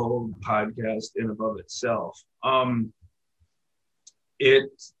would take a whole podcast in and of itself.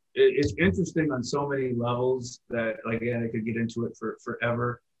 It's interesting on so many levels that, like, again, I could get into it for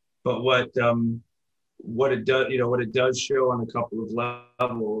forever. But what it does show on a couple of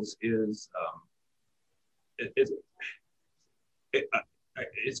levels is it's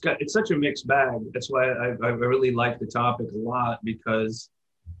such a mixed bag. That's why I really like the topic a lot, because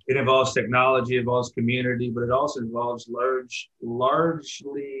it involves technology, it involves community, but it also involves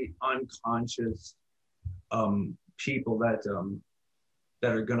largely unconscious people that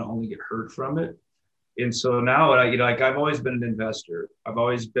are going to only get hurt from it. And so now, I've always been an investor. I've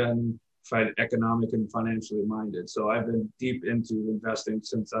always been economic and financially minded. So I've been deep into investing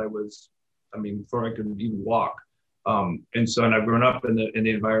since before I could even walk. And I've grown up in the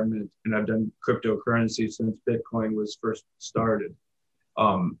environment, and I've done cryptocurrency since Bitcoin was first started.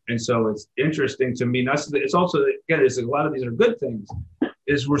 And so it's interesting to me. It's also, again, there's a lot of these are good things,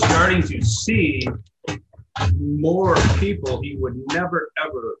 is we're starting to see more people who would never,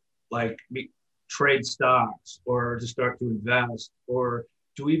 ever trade stocks or to start to invest or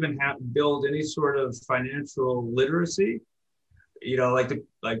to even build any sort of financial literacy.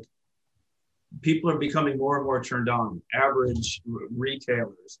 People are becoming more and more turned on. Average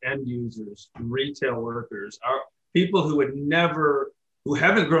retailers, end users, retail workers, are people who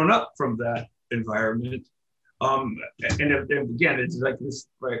haven't grown up from that environment. And again, it's like this,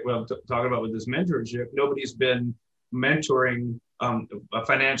 right? What I'm talking about with this mentorship. Nobody's been mentoring a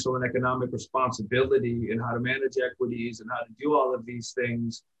financial and economic responsibility and how to manage equities and how to do all of these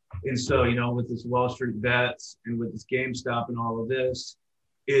things And so, with this Wall Street bets and with this GameStop and all of this,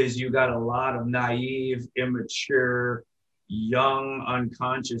 is you got a lot of naive, immature, young,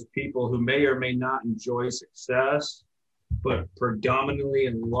 unconscious people who may or may not enjoy success, but predominantly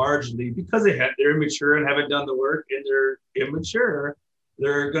and largely because they're immature and haven't done the work and they're immature,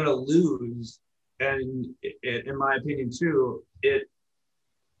 they're going to lose. And in my opinion, too, it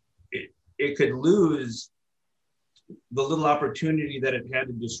could lose the little opportunity that it had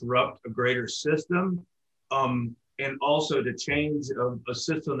to disrupt a greater system, and also to change a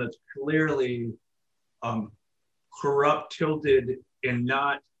system that's clearly corrupt, tilted, and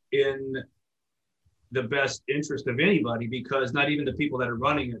not in the best interest of anybody, because not even the people that are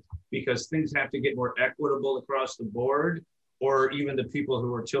running it, because things have to get more equitable across the board, or even the people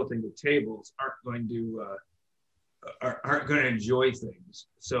who are tilting the tables aren't going to enjoy things.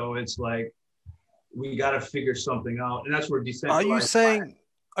 So it's like, we got to figure something out, and that's where decentralized.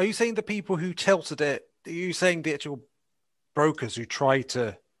 Are you saying the people who tilted it? Are you saying the actual brokers who try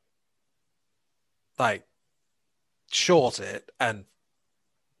to like short it and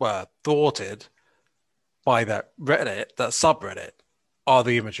were thwarted by that Reddit, that subreddit, are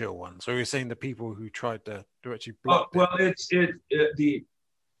the immature ones? Or are you saying the people who tried to actually block? Well, it's the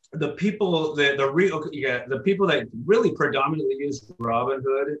people the people that really predominantly use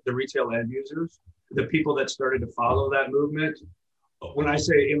Robinhood, the retail end users, the people that started to follow that movement. When I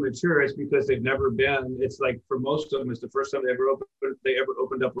say immature, it's because they've never been. It's like for most of them, it's the first time they ever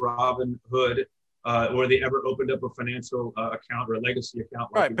opened up Robinhood, or they ever opened up a financial account or a legacy account.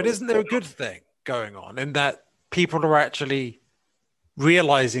 Right, but isn't there a good thing going on in that people are actually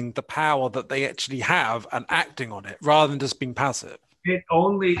realizing the power that they actually have and acting on it rather than just being passive? It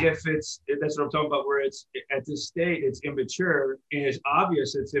only if that's what I'm talking about, where it's at this state, it's immature, and it's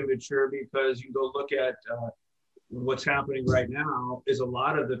obvious it's immature because you go look at what's happening right now is a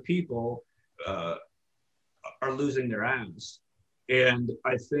lot of the people are losing their ass. And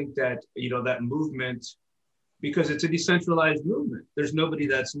I think that, that movement, because it's a decentralized movement, there's nobody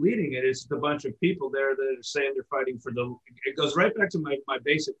that's leading it. It's a bunch of people there that are saying they're fighting for it goes right back to my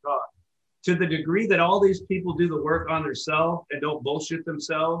basic thought. To the degree that all these people do the work on themselves and don't bullshit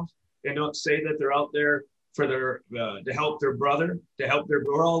themselves and don't say that they're out there for to help their brother,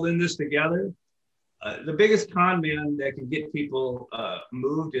 we're all in this together. The biggest con man that can get people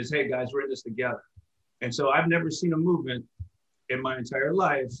moved is, hey guys, we're in this together. And so I've never seen a movement in my entire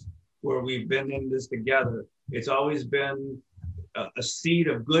life where we've been in this together. It's always been a seed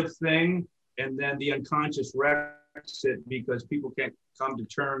of good thing, and then the unconscious wrecks it because people can't come to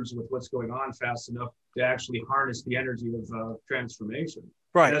terms with what's going on fast enough to actually harness the energy of transformation.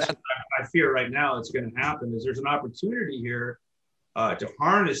 Right. And that's what I fear right now it's going to happen, is there's an opportunity here to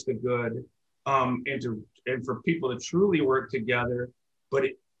harness the good, and for people to truly work together, but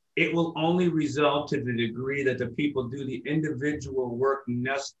it will only result to the degree that the people do the individual work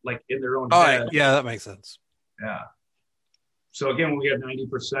like in their own head. Right. Yeah, that makes sense. Yeah. So again, when we have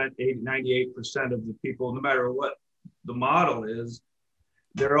 90%, 98% of the people, no matter what the model is,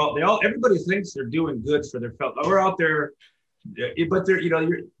 everybody thinks they're doing good for their fellow. We're out there, but if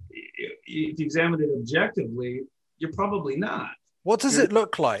you examine it objectively, you're probably not. What does it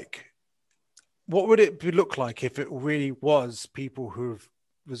look like? What would it look like if it really was people who've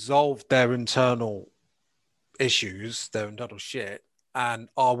resolved their internal issues, their internal shit, and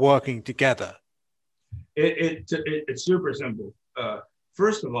are working together? It's super simple.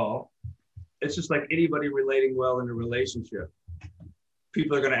 First of all, it's just like anybody relating well in a relationship.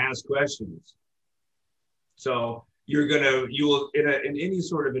 People are going to ask questions. So you will in any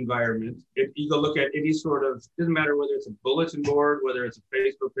sort of environment, if you go look at any sort of, doesn't matter whether it's a bulletin board, whether it's a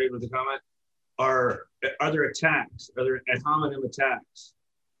Facebook page with a comment, are there attacks? Are there ad hominem attacks?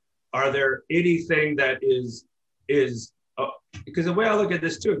 Are there anything that is because the way I look at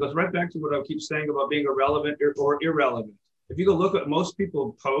this too, it goes right back to what I keep saying about being irrelevant or irrelevant. If you go look at most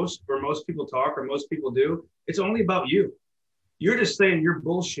people post or most people talk or most people do, it's only about you. You're just saying your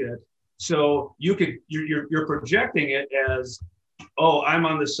bullshit. So you're projecting it as, oh, I'm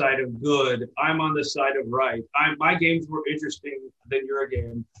on the side of good. I'm on the side of right. My game's more interesting than your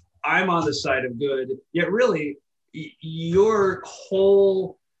game. I'm on the side of good. Yet really, your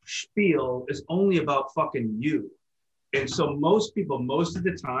whole spiel is only about fucking you. And so most people, most of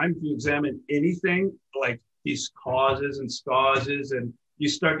the time, if you examine anything like these causes and scauses, and you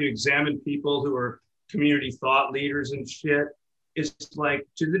start to examine people who are community thought leaders and shit, it's like,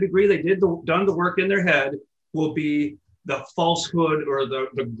 to the degree they done the work in their head, will be the falsehood or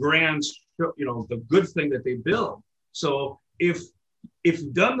the grand, the good thing that they build. So if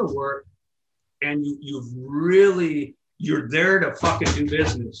you've done the work and you've really you're there to fucking do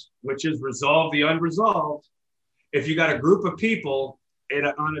business, which is resolve the unresolved. If you got a group of people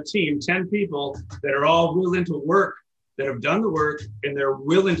on a team, 10 people that are all willing to work, that have done the work, and they're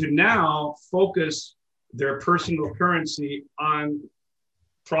willing to now focus their personal currency on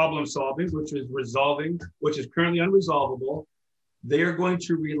problem solving, which is resolving, which is currently unresolvable, they are going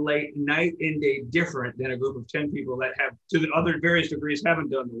to relate night and day different than a group of 10 people that have, to the other various degrees, haven't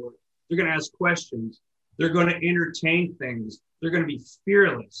done the work. They're going to ask questions. They're going to entertain things. They're going to be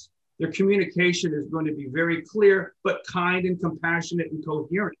fearless. Their communication is going to be very clear, but kind and compassionate and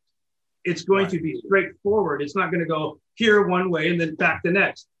coherent. It's going to be straightforward. It's not going to go here one way and then back the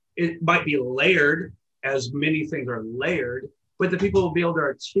next. It might be layered, as many things are layered, but the people will be able to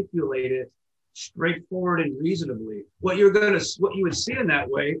articulate it straightforward and reasonably. What you would see in that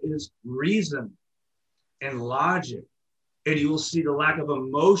way is reason and logic. And you will see the lack of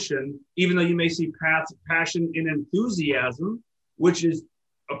emotion, even though you may see passion and enthusiasm, which is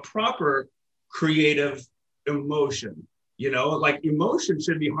a proper creative emotion. Like emotion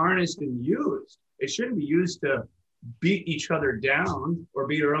should be harnessed and used. It shouldn't be used to beat each other down or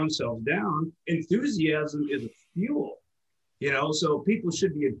beat our own selves down. Enthusiasm is a fuel, so people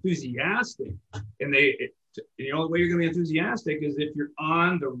should be enthusiastic. And the only way you're going to be enthusiastic is if you're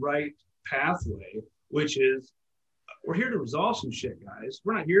on the right pathway, which is, we're here to resolve some shit, guys.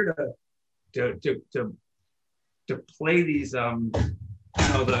 We're not here to play these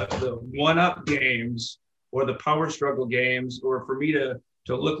the one-up games or the power struggle games, or for me to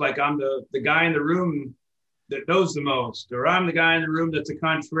look like I'm the guy in the room that knows the most, or I'm the guy in the room that's a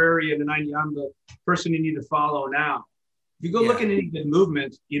contrarian and I'm the person you need to follow now. If you go look at any good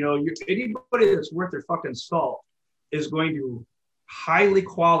movement, anybody that's worth their fucking salt is going to highly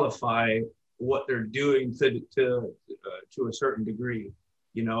qualify what they're doing to a certain degree,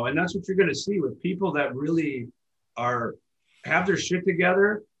 and that's what you're going to see with people that really have their shit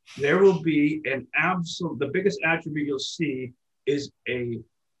together. There will be the biggest attribute you'll see is a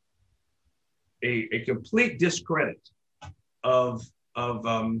complete discredit of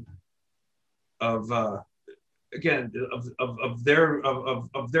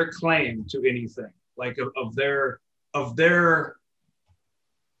their claim to anything, like of their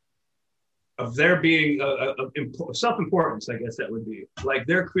being self-importance. I guess that would be like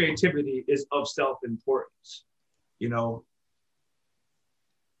their creativity is of self-importance, If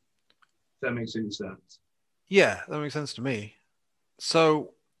that makes any sense. Yeah, that makes sense to me.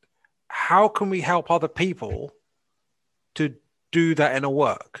 So how can we help other people to do that inner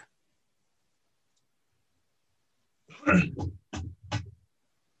work?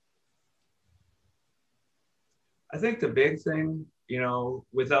 I think the big thing,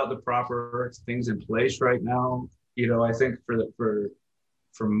 without the proper things in place right now, I think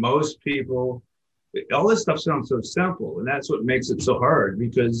for most people, all this stuff sounds so simple, and that's what makes it so hard,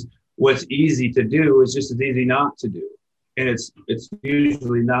 because what's easy to do is just as easy not to do. And it's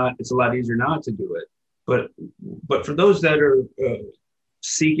usually not, it's a lot easier not to do it. But for those that are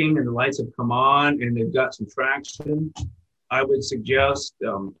seeking and the lights have come on and they've got some traction, I would suggest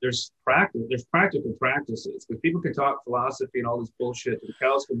there's practical practices, because people can talk philosophy and all this bullshit to the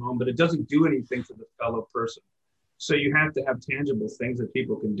cows come home, but it doesn't do anything for the fellow person. So you have to have tangible things that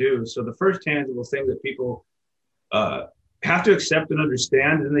people can do. So the first tangible thing that people have to accept and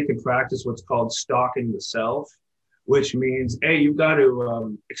understand, and then they can practice what's called stalking the self, which means, hey, you've got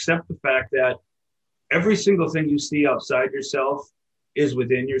to accept the fact that every single thing you see outside yourself is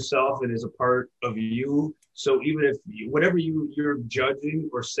within yourself and is a part of you. So even if whatever you're judging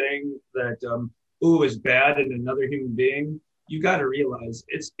or saying that is bad in another human being, you got to realize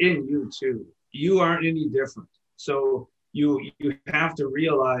it's in you too. You aren't any different. So you have to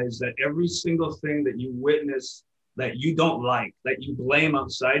realize that every single thing that you witness that you don't like, that you blame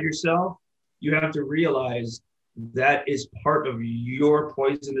outside yourself, you have to realize that is part of your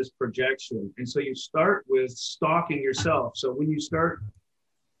poisonous projection. And so you start with stalking yourself. So when you start,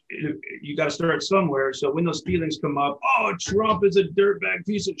 you got to start somewhere. So when those feelings come up, oh, Trump is a dirtbag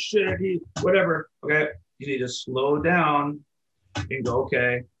piece of shit, whatever. Okay, you need to slow down and go,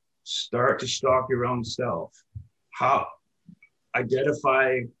 okay, start to stalk your own self. How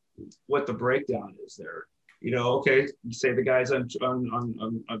identify what the breakdown is there. Okay, you say the guy's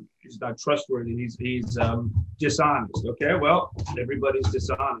he's not trustworthy, he's dishonest. Okay, well, everybody's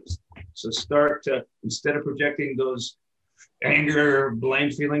dishonest. So start to, instead of projecting those anger, blame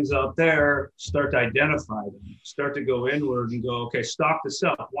feelings out there, start to identify them. Start to go inward and go, okay, stop the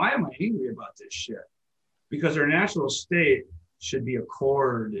self. Why am I angry about this shit? Because our natural state should be a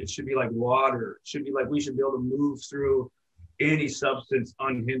cord. It should be like water. It should be like we should be able to move through any substance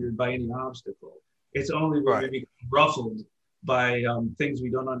unhindered by any obstacle. It's only when we become ruffled by things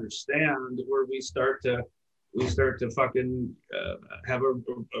we don't understand, where we start to fucking have a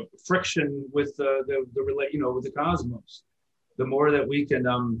friction with with the cosmos. The more that we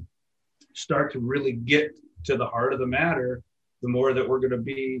can start to really get to the heart of the matter, the more that we're going to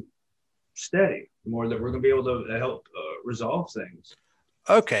be steady, the more that we're going to be able to help resolve things.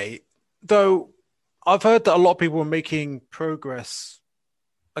 Okay, though I've heard that a lot of people are making progress.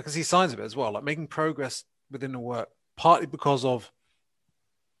 I can see signs of it as well, like making progress within the work, partly because of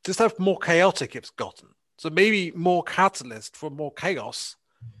just how more chaotic it's gotten. So maybe more catalyst for more chaos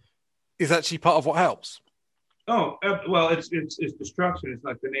is actually part of what helps. Oh, well, it's destruction. It's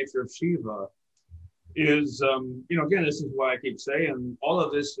like the nature of Shiva. Is again, this is why I keep saying all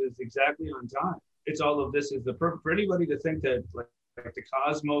of this is exactly on time. It's all of this is the purpose for anybody to think that like the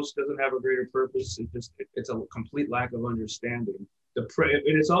cosmos doesn't have a greater purpose. It's a complete lack of understanding. And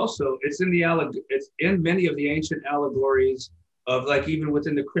it's in many of the ancient allegories of, like, even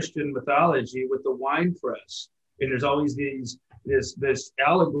within the Christian mythology with the wine press. And there's always this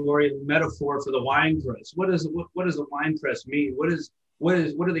allegory and metaphor for the wine press. What does the wine press mean? What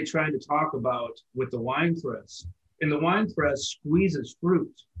are they trying to talk about with the wine press? And the wine press squeezes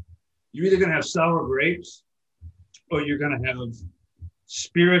fruit. You're either going to have sour grapes or you're going to have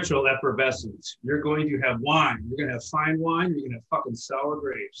spiritual effervescence. You're going to have wine. You're going to have fine wine. You're going to have fucking sour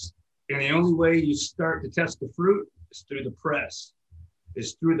grapes. And the only way you start to test the fruit is through the press,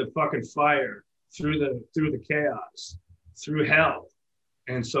 is through the fucking fire, through the chaos, through hell.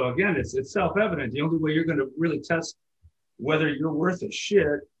 And so again, it's self-evident. The only way you're going to really test whether you're worth a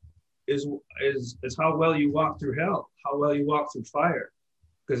shit is how well you walk through hell, how well you walk through fire.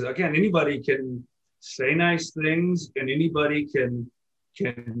 Because again, anybody can say nice things, and anybody can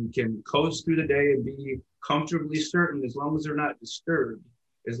coast through the day and be comfortably certain, as long as they're not disturbed,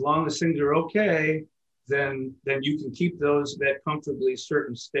 as long as things are okay, then you can keep that comfortably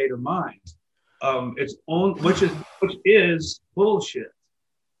certain state of mind. Which is bullshit.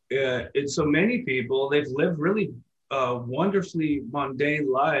 And so many people, they've lived really wonderfully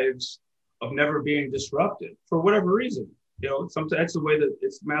mundane lives of never being disrupted for whatever reason. Sometimes that's the way that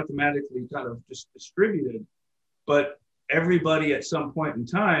it's mathematically kind of just distributed. But everybody at some point in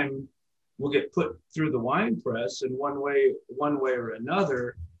time will get put through the wine press in one way or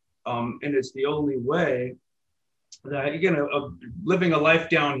another. And it's the only way that, again, living a life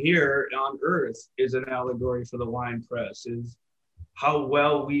down here on Earth is an allegory for the wine press, is how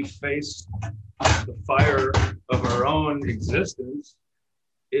well we face the fire of our own existence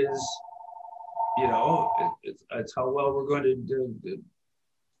is, it's how well we're going to do,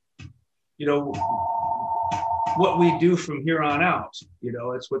 what we do from here on out.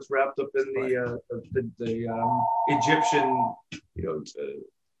 It's what's wrapped up in the Egyptian,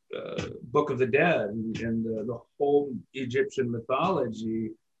 Book of the Dead, and the whole Egyptian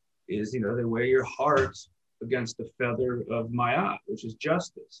mythology is, they weigh your heart against the feather of Ma'at, which is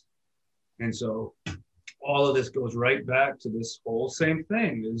justice. And so all of this goes right back to this whole same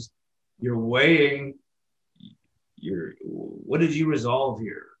thing, is you're weighing what did you resolve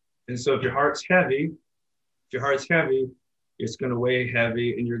here? And so if your heart's heavy, it's going to weigh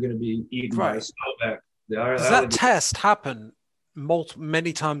heavy, and you're going to be eaten by a snowback. Does that test happen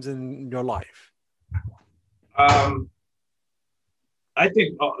many times in your life? I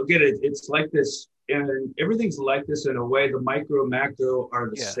think, again, it's like this, and everything's like this in a way. The micro, macro are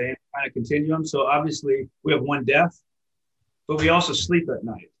the same kind of continuum. So obviously we have one death, but we also sleep at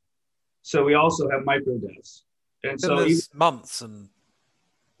night. So we also have micro deaths. And so there's months and...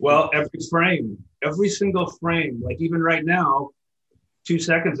 Well, every single frame, like even right now, 2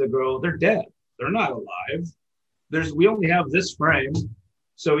 seconds ago, they're dead. They're not alive. We only have this frame.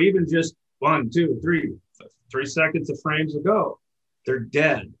 So even just 1, 2, 3 seconds of frames ago, they're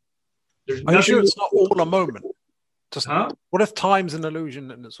dead. Are you sure it's not all a moment? What if time's an illusion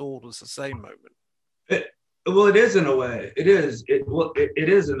and it's all just the same moment? Well, it is in a way. It is. It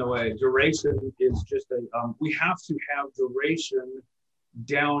is in a way. Duration is just we have to have duration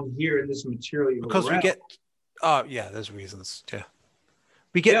down here in this material because realm. We get there's reasons.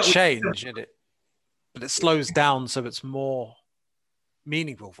 We get change in it, but it slows down, so it's more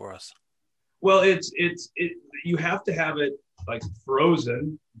meaningful for us. Well, you have to have it like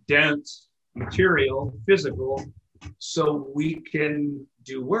frozen, dense material, physical, so we can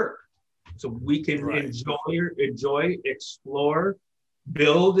do work, so we can enjoy, explore,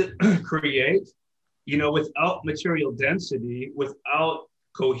 build, create. Without material density, without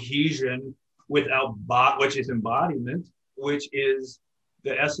cohesion, without which is embodiment, which is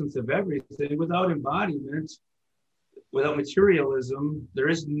the essence of everything. Without embodiment, without materialism, there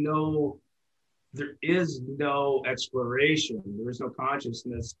is no there is no exploration. There is no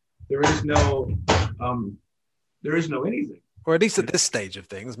consciousness. There is no anything. Or at least at this stage of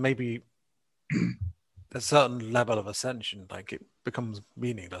things, maybe a certain level of ascension, like it becomes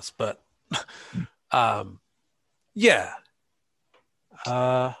meaningless. But yeah.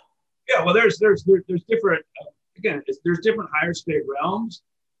 Yeah, well, there's different again. There's different higher state realms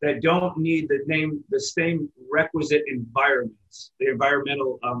that don't need the same requisite environments, the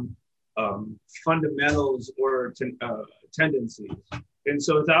environmental fundamentals or tendencies. And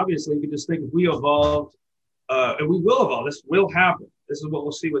so it's obviously, you can just think if we evolved, and we will evolve. This will happen. This is what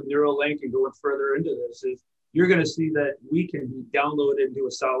we'll see with Neuralink and going further into this is you're going to see that we can be downloaded into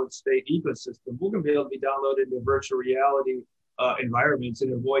a solid state ecosystem. We're going to be able to be downloaded into virtual reality environments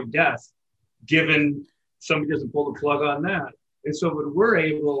and avoid death, given somebody doesn't pull the plug on that. And so when we're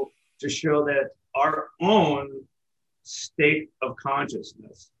able to show that our own state of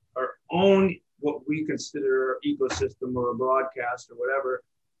consciousness, our own what we consider ecosystem or a broadcast or whatever,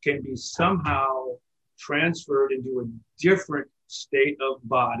 can be somehow transferred into a different state of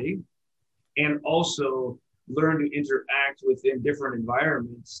body and also learn to interact within different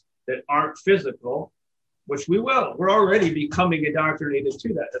environments that aren't physical, which we will. We're already becoming indoctrinated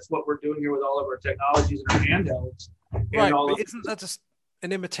to that. That's what we're doing here with all of our technologies and our handhelds. Right, but isn't that just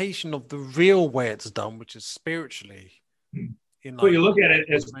an imitation of the real way it's done, which is spiritually? Well, you look at it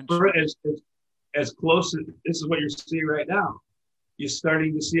as close as this is what you're seeing right now. You're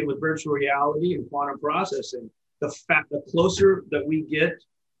starting to see it with virtual reality and quantum processing. The closer that we get,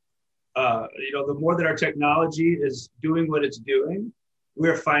 the more that our technology is doing what it's doing,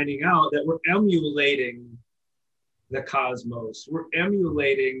 we're finding out that we're emulating the cosmos. We're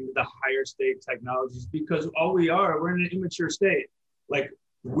emulating the higher state technologies because we're in an immature state. Like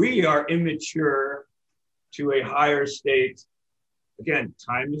we are immature to a higher state. Again,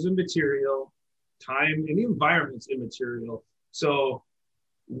 time is immaterial. Time and the environment's immaterial. So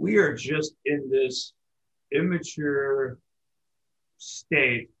we are just in this immature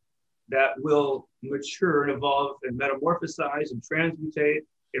state that will mature and evolve and metamorphosize and transmutate.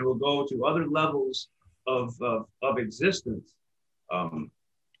 It will go to other levels of existence. But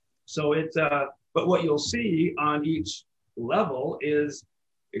what you'll see on each level is,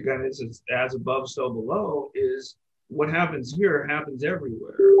 again, it's as above, so below, is what happens here happens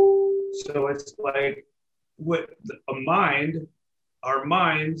everywhere. So it's like our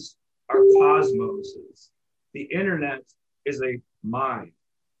minds are cosmoses. The internet is a mind.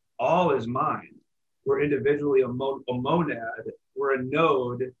 All is mind. We're individually a monad. We're a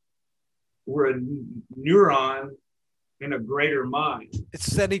node. We're a neuron in a greater mind.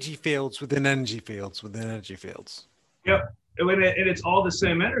 It's energy fields within energy fields within energy fields. Yep. And it's all the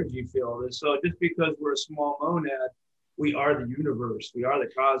same energy field. And so just because we're a small monad, we are the universe. We are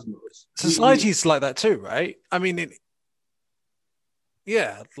the cosmos. Society's like that too, right? I mean,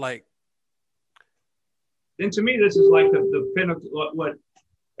 like. And to me, this is like the pinnacle.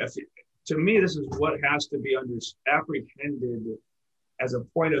 To me, this is what has to be apprehended as a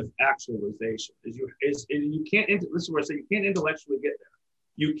point of actualization. You can't. This is where I say you can't intellectually get there.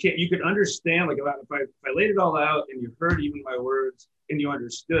 You could understand, like if I laid it all out and you heard even my words and you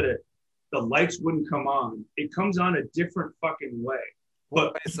understood it, the lights wouldn't come on. It comes on a different fucking way.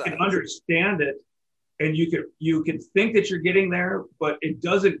 But you can understand it, and you could think that you're getting there, but it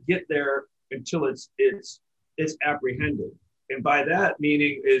doesn't get there until it's apprehended. And by that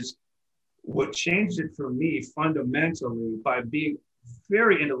meaning is what changed it for me fundamentally by being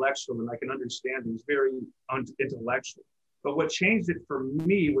very intellectual, and I can understand things very intellectual. But what changed it for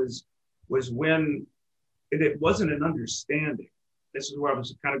me was when it wasn't an understanding. This is where I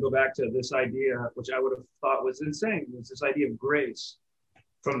was kind of go back to this idea, which I would have thought was insane. It's this idea of grace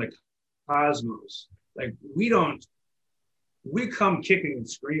from the cosmos. Like we come kicking and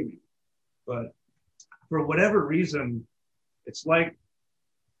screaming, but for whatever reason, it's like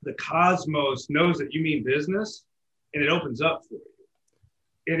the cosmos knows that you mean business and it opens up for you.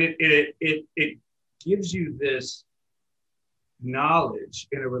 And it gives you this knowledge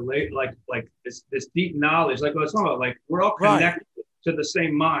in a like this deep knowledge, like what I was talking about, like we're all connected to the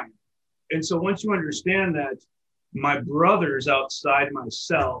same mind. And so once you understand that my brothers outside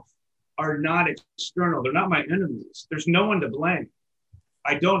myself are not external, they're not my enemies. There's no one to blame.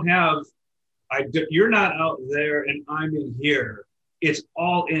 You're not out there and I'm in here. It's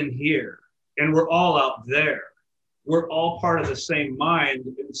all in here and we're all out there. We're all part of the same mind.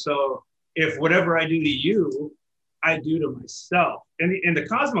 And so if whatever I do to you, I do to myself. And the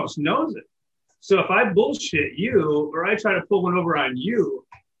cosmos knows it. So if I bullshit you or I try to pull one over on you,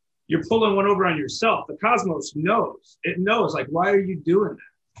 you're pulling one over on yourself. The cosmos knows. It knows, like, why are you doing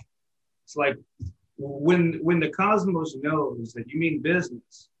that? It's like when the cosmos knows that you mean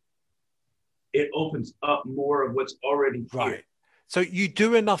business, it opens up more of what's already here. Right. So you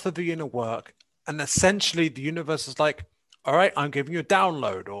do enough of the inner work, and essentially the universe is like, all right, I'm giving you a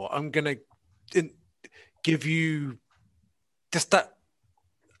download, or I'm going to give you just that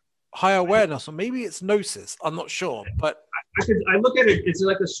high awareness, or maybe it's gnosis. I'm not sure, but I look at it, it's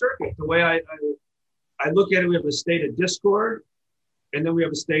like a circuit. The way I look at it, we have a state of discord, and then we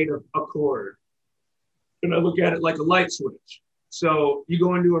have a state of accord. And I look at it like a light switch. So you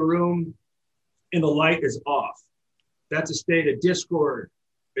go into a room and the light is off. That's a state of discord.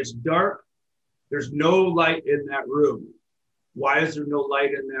 It's dark. There's no light in that room. Why is there no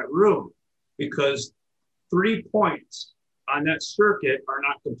light in that room? Because 3 points on that circuit are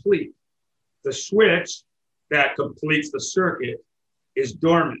not complete. The switch that completes the circuit is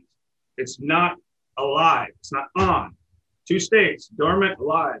dormant. It's not alive. It's not on. 2 states, dormant,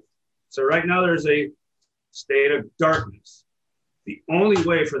 alive. So right now there's a state of darkness. The only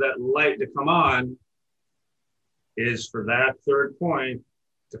way for that light to come on is for that 3rd point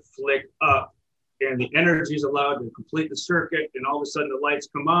to flick up, and the energy is allowed to complete the circuit, and all of a sudden the lights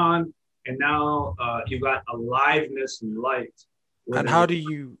come on, and now you've got aliveness and light. And how do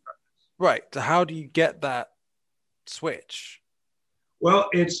you, right, so how do you get that switch? Well,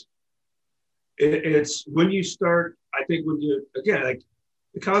 it's when you start, I think when you, again, like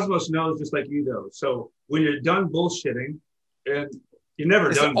the cosmos knows just like you know. So when you're done bullshitting, and you're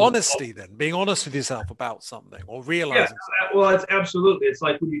never done. Honesty then, being honest with yourself about something, or realizing. Yeah, well, it's absolutely. It's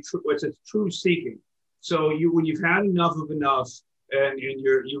like when it's a true seeking. So when you've had enough of enough, and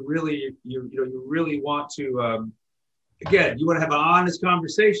you really want to, again, you want to have an honest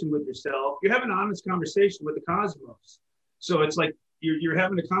conversation with yourself. You're having an honest conversation with the cosmos. So it's like you're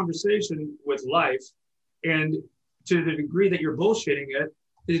having a conversation with life, and to the degree that you're bullshitting it,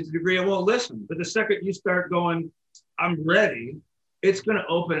 to the degree I won't listen. But the second you start going, I'm ready, it's going to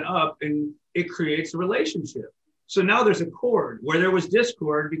open up, and it creates a relationship. So now there's a chord where there was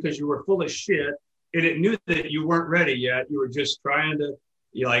discord because you were full of shit, and it knew that you weren't ready yet. You were just trying to,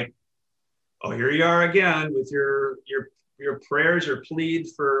 you're like, oh, here you are again with your prayers or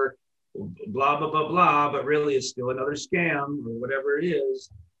pleads for blah, blah, blah, blah, but really it's still another scam or whatever it is.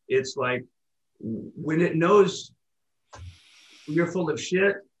 It's like when it knows you're full of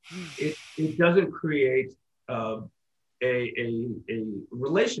shit, it doesn't create a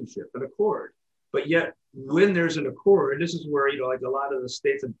relationship, an accord. But yet when there's an accord, this is where, like a lot of the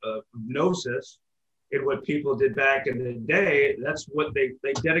states of gnosis and what people did back in the day, that's what they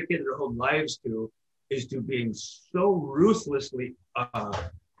dedicated their whole lives to, is to being so ruthlessly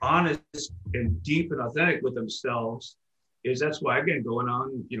honest and deep and authentic with themselves. That's why, again, going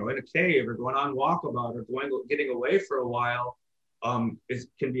on, in a cave or going on walkabout or getting away for a while,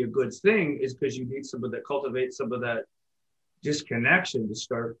 can be a good thing, is because you need some of that, cultivate some of that disconnection to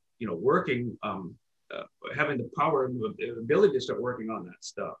start, working, having the power and the ability to start working on that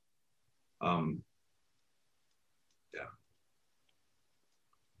stuff. Yeah.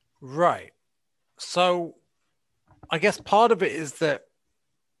 Right. So I guess part of it is that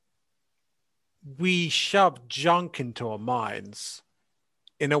we shove junk into our minds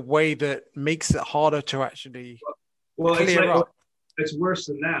in a way that makes it harder to actually clear up. It's worse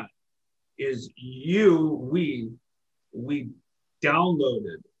than that. We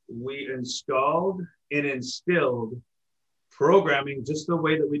downloaded, we installed and instilled programming just the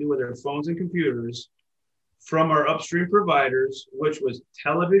way that we do with our phones and computers from our upstream providers, which was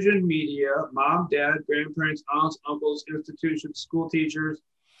television, media, mom, dad, grandparents, aunts, uncles, institutions, school teachers,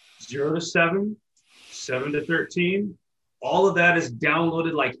 0 to 7, 7 to 13. All of that is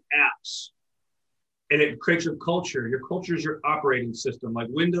downloaded like apps. And it creates your culture. Your culture is your operating system, like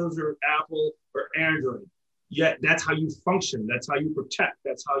Windows or Apple or Android. Yet that's how you function. That's how you protect.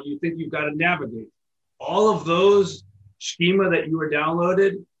 That's how you think you've got to navigate. All of those schema that you were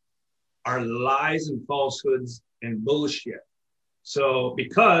downloaded are lies and falsehoods and bullshit. So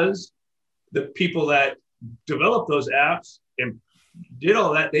because the people that developed those apps and did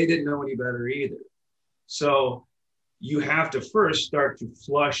all that, they didn't know any better either. So you have to first start to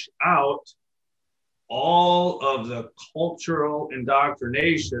flush out all of the cultural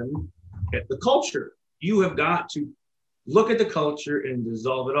indoctrination at the culture. You have got to look at the culture and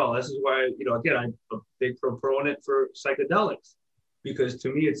dissolve it all. This is why, again, I'm a big proponent for psychedelics, because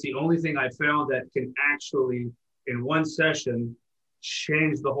to me, it's the only thing I found that can actually, in one session,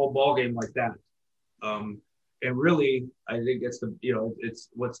 change the whole ballgame like that. And really, I think it's it's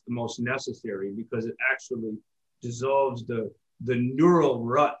what's the most necessary, because it actually dissolves the neural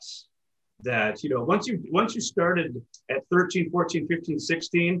ruts that, once you started at 13, 14, 15,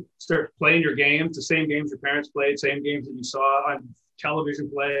 16, start playing your games, the same games your parents played, same games that you saw on television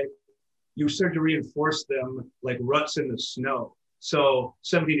play, you start to reinforce them like ruts in the snow. So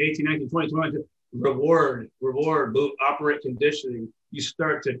 17, 18, 19, 20, 21, reward, operate conditioning. You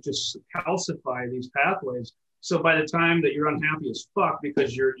start to just calcify these pathways. So by the time that you're unhappy as fuck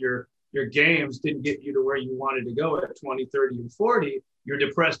because your games didn't get you to where you wanted to go at 20, 30, and 40, you're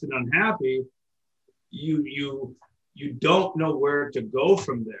depressed and unhappy. You don't know where to go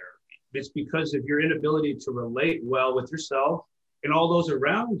from there. It's because of your inability to relate well with yourself and all those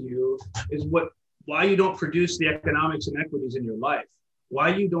around you is why you don't produce the economics and equities in your life.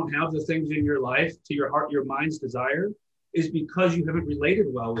 Why you don't have the things in your life to your heart, your mind's desire is because you haven't related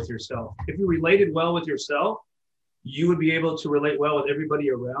well with yourself. If you related well with yourself, you would be able to relate well with everybody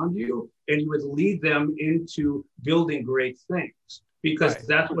around you, and you would lead them into building great things, because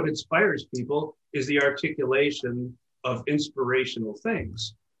that's what inspires people, is the articulation of inspirational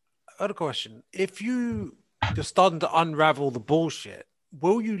things. I had a question. If you're starting to unravel the bullshit,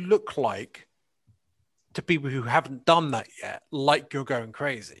 will you look like to people who haven't done that yet, like you're going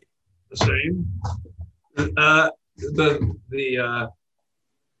crazy? The same. The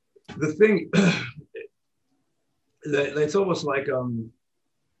thing it's almost like to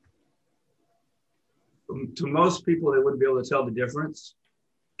most people they wouldn't be able to tell the difference.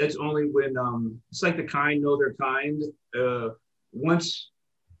 It's only when it's like the kind know their kind. Once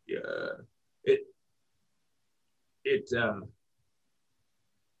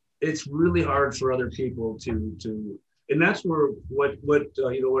it's really hard for other people to and that's where what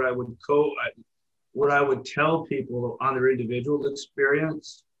I would tell people on their individual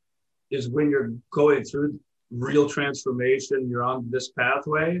experience is, when you're going through real transformation, you're on this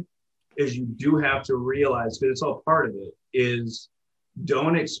pathway, is you do have to realize, because it's all part of it, is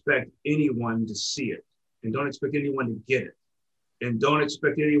don't expect anyone to see it, and don't expect anyone to get it, and don't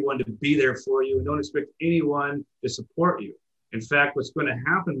expect anyone to be there for you, and don't expect anyone to support you. In fact, what's going to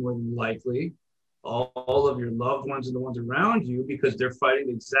happen more than likely, all of your loved ones and the ones around you, because they're fighting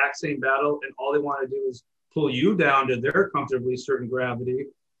the exact same battle, and all they want to do is pull you down to their comfortably certain gravity,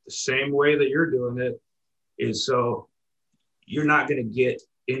 the same way that you're doing it, is so you're not going to get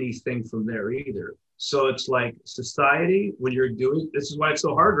anything from there either. So it's like society, when you're doing, this is why it's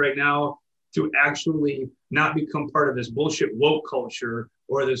so hard right now to actually not become part of this bullshit woke culture,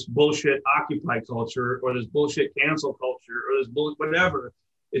 or this bullshit Occupy culture, or this bullshit cancel culture, or this bullshit whatever.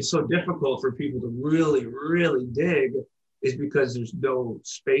 It's so difficult for people to really, really dig, is because there's no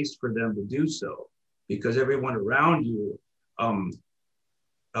space for them to do so, because everyone around you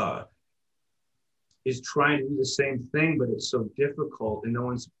is trying to do the same thing, but it's so difficult and no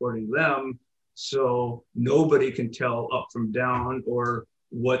one's supporting them. So nobody can tell up from down, or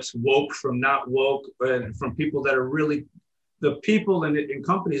what's woke from not woke, from people that are really, the people in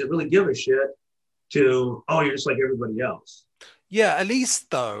companies that really give a shit, to, oh, you're just like everybody else. Yeah, at least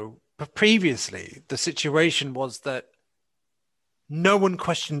though, previously, the situation was that no one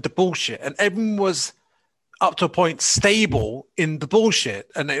questioned the bullshit, and everyone was up to a point stable in the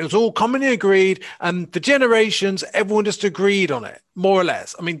bullshit, and it was all commonly agreed, and for generations, everyone just agreed on it, more or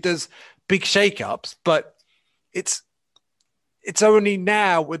less. I mean, there's big shakeups, but it's only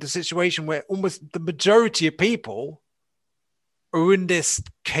now with the situation where almost the majority of people are in this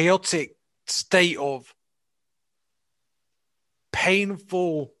chaotic state of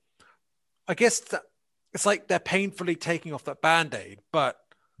painful, I guess it's like they're painfully taking off that Band-Aid, but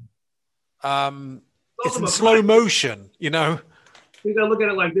it's in slow motion, you know? You got to look at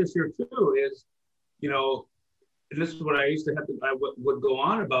it like this here too, is, and this is what I used to I would go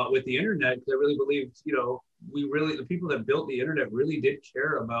on about with the internet, because I really believed, the people that built the internet really did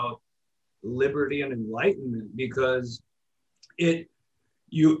care about liberty and enlightenment, because and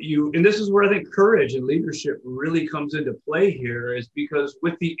this is where I think courage and leadership really comes into play here, is because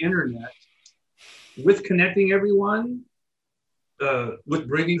with the internet, with connecting everyone, with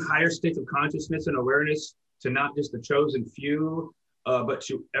bringing higher states of consciousness and awareness to not just the chosen few, but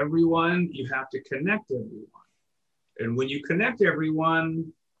to everyone, you have to connect everyone. And when you connect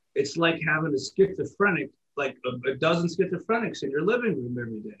everyone, it's like having a schizophrenic, like a dozen schizophrenics in your living room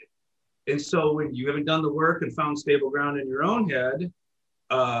every day. And so when you haven't done the work and found stable ground in your own head,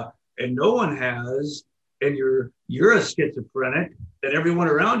 and no one has, and you're a schizophrenic, and everyone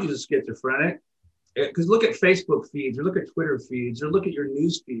around you is schizophrenic, because look at Facebook feeds, or look at Twitter feeds, or look at your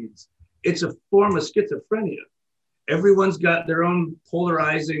news feeds. It's a form of schizophrenia. Everyone's got their own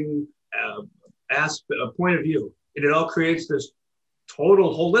polarizing point of view, and it all creates this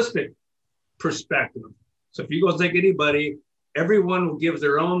total holistic perspective. So if you go take anybody everyone will give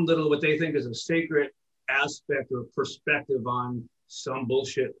their own little, what they think is a sacred aspect or perspective on some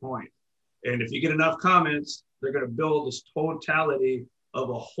bullshit point. And if you get enough comments, they're going to build this totality of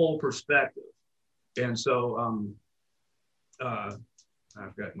a whole perspective. And so, I've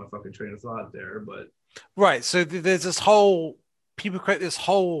got my fucking train of thought there, but. Right. So there's this whole, people create this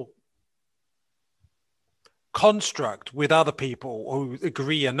whole construct with other people who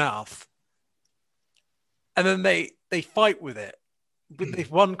agree enough. And then they fight with it. But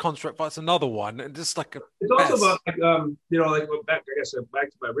if one construct fights another one, and just like it's also about like like back, I guess back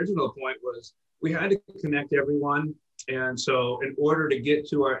to my original point was we had to connect everyone, and so in order to get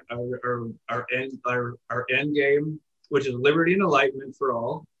to our end game, which is liberty and enlightenment for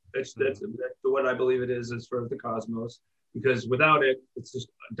all, that's what I believe it is as far as the cosmos, because without it, it's just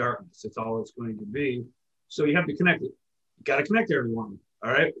darkness. It's all it's going to be. So you have to connect it. You got to connect everyone.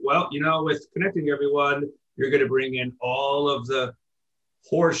 All right. Well, with connecting everyone, you're going to bring in all of the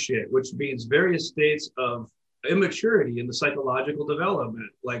horseshit, which means various states of immaturity in the psychological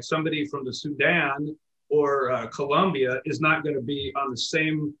development. Like somebody from the Sudan or Colombia is not going to be on the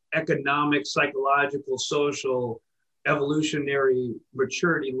same economic, psychological, social, evolutionary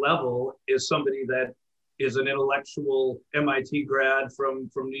maturity level as somebody that is an intellectual MIT grad from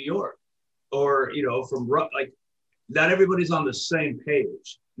New York, or from like. Not everybody's on the same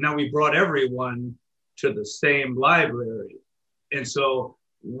page. Now we brought everyone to the same library. And so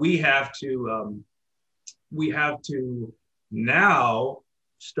we have to now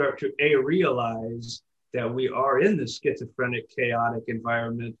start to realize that we are in this schizophrenic, chaotic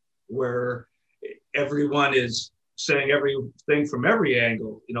environment where everyone is saying everything from every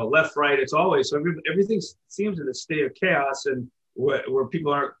angle, left, right, it's always, so everything seems in a state of chaos and where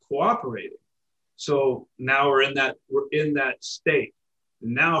people aren't cooperating. So now we're in that state.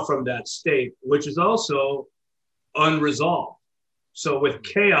 Now from that state, which is also unresolved. So with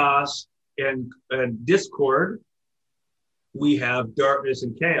chaos and discord, we have darkness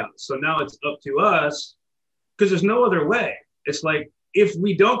and chaos. So now it's up to us, because there's no other way. It's like, if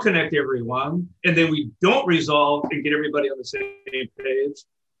we don't connect everyone and then we don't resolve and get everybody on the same page,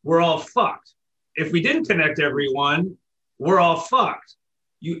 we're all fucked. If we didn't connect everyone, we're all fucked.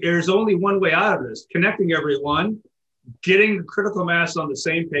 There's only one way out of this: connecting everyone, getting the critical mass on the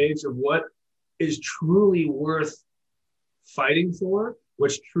same page of what is truly worth fighting for,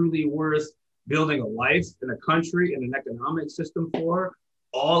 what's truly worth building a life and a country and an economic system for.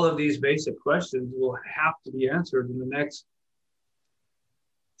 All of these basic questions will have to be answered in the next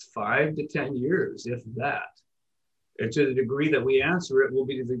 5 to 10 years, if that. And to the degree that we answer it will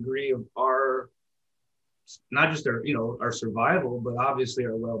be the degree of our, not just our survival, but obviously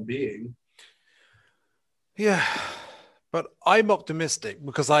our well-being. Yeah, but I'm optimistic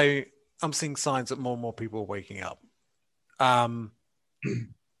because I'm seeing signs that more and more people are waking up. But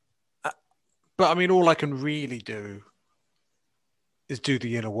I mean, all I can really do is do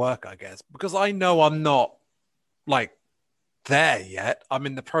the inner work, I guess, because I know I'm not like there yet. I'm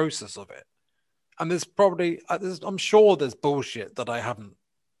in the process of it. And there's probably, I'm sure there's bullshit that I haven't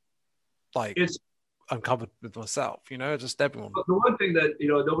uncovered with myself, just everyone. The one thing that,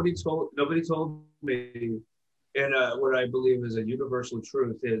 nobody told me, and what I believe is a universal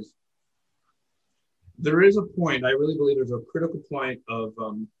truth is there is a point, I really believe there's a critical point of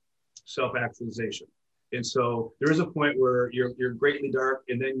self-actualization. And so there is a point where you're greatly dark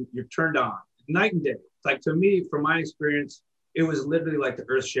and then you're turned on, night and day. Like, to me, from my experience, it was literally like the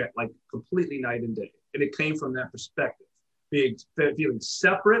earth shit, like completely night and day. And it came from that perspective, feeling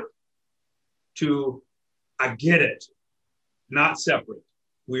separate to, I get it, not separate.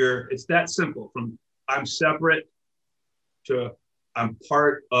 It's that simple, from I'm separate to I'm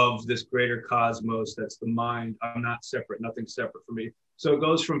part of this greater cosmos. That's the mind. I'm not separate, nothing separate from me. So it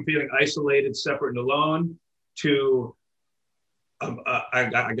goes from feeling isolated, separate, and alone to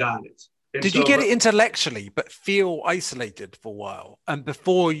I got it. And Did you get it intellectually, but feel isolated for a while, and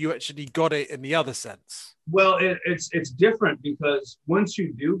before you actually got it in the other sense? Well, it's different, because once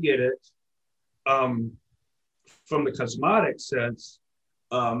you do get it, from the cosmotic sense,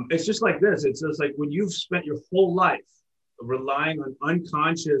 it's just like this. It's just like when you've spent your whole life relying on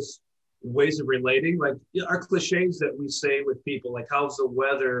unconscious ways of relating, like our cliches that we say with people, like how's the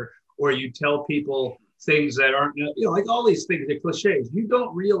weather, or you tell people things that aren't, like all these things, they're cliches. You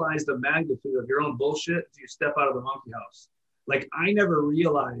don't realize the magnitude of your own bullshit if you step out of the monkey house. Like, I never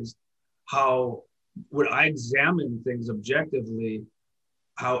realized how, when I examine things objectively,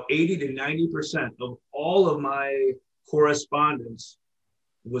 how 80 to 90% of all of my correspondence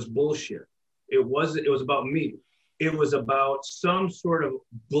was bullshit. It was about me. It was about some sort of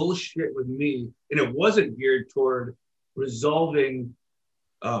bullshit with me, and it wasn't geared toward resolving.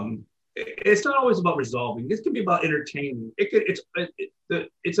 It's not always about resolving. This can be about entertaining. It's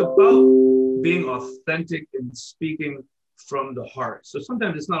about being authentic and speaking from the heart. So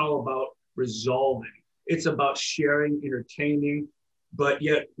sometimes it's not all about resolving. It's about sharing, entertaining. But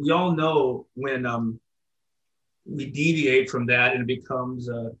yet we all know when we deviate from that and it becomes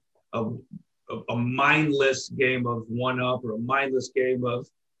a mindless game of one up, or a mindless game of,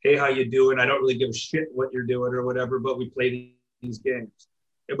 hey, how you doing? I don't really give a shit what you're doing or whatever, but we play these games.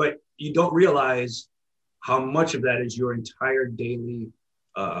 But you don't realize how much of that is your entire daily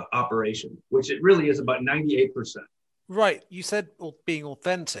operation, which it really is about 98%. Right. You said being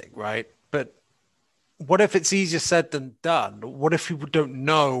authentic, right? But what if it's easier said than done? What if people don't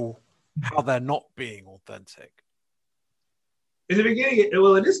know how they're not being authentic? In the beginning,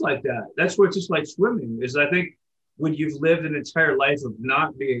 well, it is like that. That's where it's just like swimming. Is, I think, when you've lived an entire life of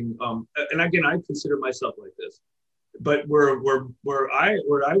not being, and again, I consider myself like this, but where I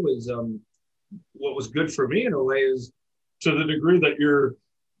was, what was good for me in a way is, to the degree that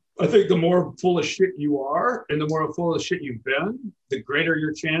I think the more full of shit you are, and the more full of shit you've been, the greater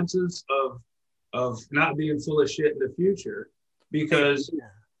your chances of not being full of shit in the future, because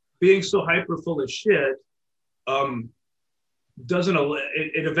being so hyper full of shit, doesn't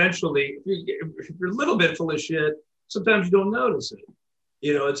it eventually, if you're a little bit full of shit, sometimes you don't notice it.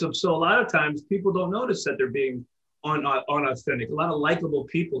 It's so a lot of times people don't notice that they're being unauthentic. A lot of likable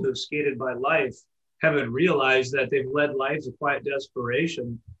people who've skated by life haven't realized that they've led lives of quiet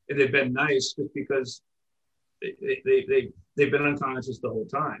desperation, and they've been nice just because they've been unconscious the whole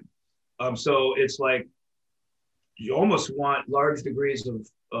time. So it's like you almost want large degrees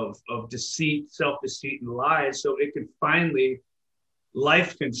of deceit, self-deceit, and lies, so it can finally,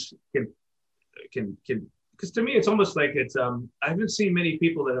 life can because to me it's almost like it's I haven't seen many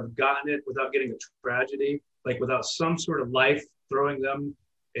people that have gotten it without getting a tragedy, like without some sort of life throwing them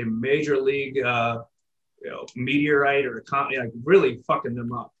a major league meteorite or a like really fucking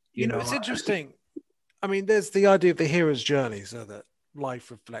them up. It's interesting. I mean, there's the idea of the hero's journey, so that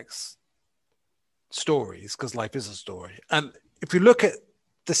life reflects stories, because life is a story. And if you look at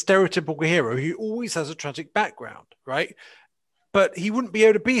the stereotypical hero, he always has a tragic background, right? But he wouldn't be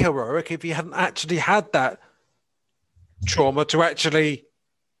able to be heroic if he hadn't actually had that trauma to actually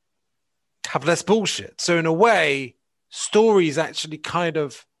have less bullshit. So in a way, stories actually kind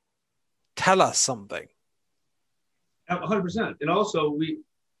of tell us something. 100%. And also, we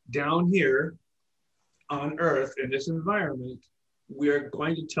down here on Earth in this environment, we are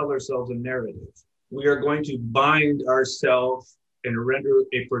going to tell ourselves a narrative. We are going to bind ourselves and render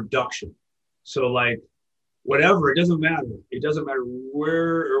a production. So like, whatever, it doesn't matter. It doesn't matter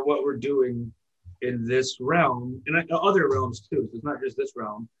where or what we're doing in this realm, and other realms too. So it's not just this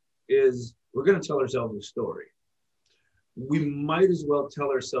realm, is we're going to tell ourselves a story. We might as well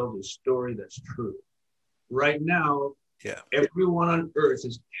tell ourselves a story that's true. Right now, everyone on Earth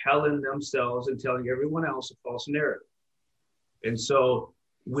is telling themselves and telling everyone else a false narrative. And so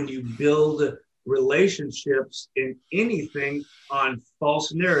when you build relationships in anything on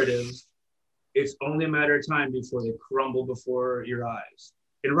false narratives, it's only a matter of time before they crumble before your eyes.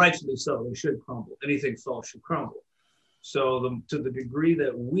 And rightfully so, they should crumble. Anything false should crumble. So to the degree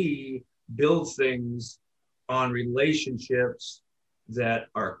that we build things on relationships that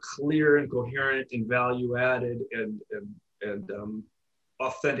are clear and coherent and value added and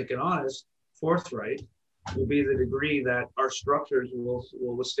authentic and honest, forthright, will be the degree that our structures will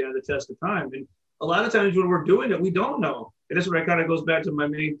withstand the test of time. And a lot of times when we're doing it, we don't know. And this is where it kind of goes back to my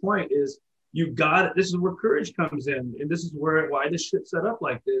main point is, this is where courage comes in. And this is why this shit's set up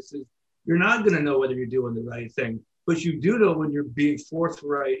like this is you're not going to know whether you're doing the right thing, but you do know when you're being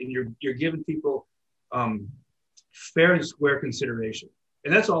forthright and you're giving people fair and square consideration.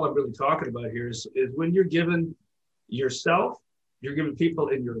 And that's all I'm really talking about here is when you're giving yourself, you're giving people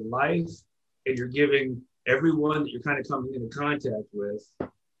in your life, and you're giving everyone that you're kind of coming into contact with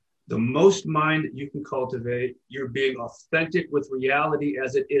the most mind that you can cultivate. You're being authentic with reality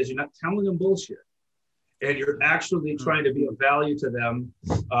as it is. You're not telling them bullshit, and you're actually trying to be of value to them.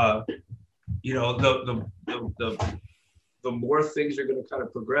 The more things are going to kind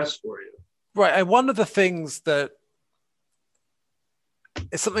of progress for you. Right. And one of the things that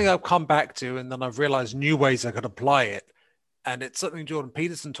it's something I've come back to, and then I've realized new ways I could apply it. And it's something Jordan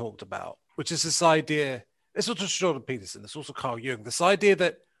Peterson talked about, which is this idea. It's not just Jordan Peterson, it's also Carl Jung. This idea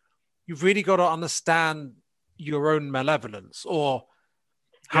that you've really got to understand your own malevolence, or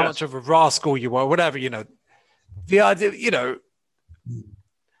how much of a rascal you are, whatever, the idea,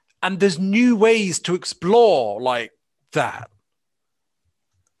 and there's new ways to explore like that.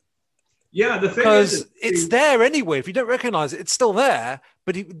 Yeah, the thing because is, it's there anyway. If you don't recognize it, it's still there.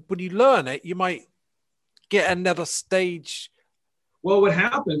 But when you learn it, you might get another stage. well, what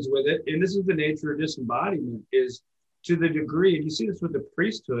happens with it, and this is the nature of disembodiment, is to the degree, and you see this with the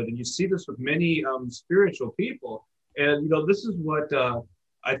priesthood, and you see this with many spiritual people, and this is what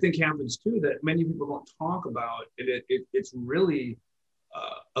I think happens too, that many people don't talk about, and it's really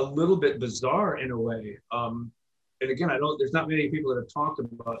a little bit bizarre in a way. And again, there's not many people that have talked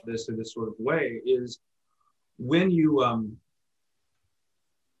about this in this sort of way. Is when you I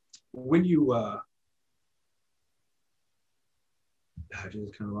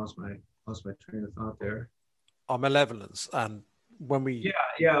just kind of lost my train of thought there. Our malevolence, and when we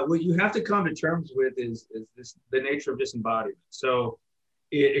yeah what you have to come to terms with is this the nature of disembodiment. So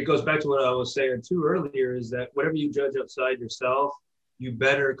it goes back to what I was saying too earlier, is that whatever you judge outside yourself, you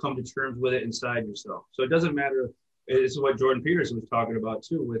better come to terms with it inside yourself. So it doesn't matter. This is what Jordan Peterson was talking about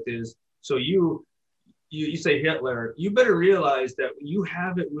too, with is, so you say Hitler, you better realize that you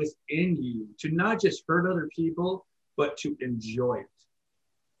have it within you to not just hurt other people, but to enjoy it.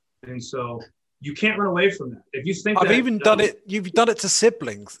 And so you can't run away from that. If you think I've even done it, you've done it to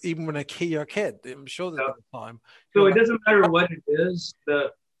siblings, even when you're a kid. I'm sure there's been a time. So it doesn't matter what it is.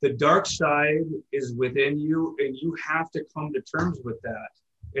 The dark side is within you, and you have to come to terms with that.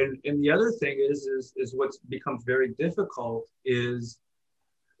 And the other thing is what becomes very difficult is,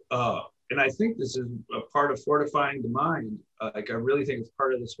 and I think this is a part of fortifying the mind. Like I really think it's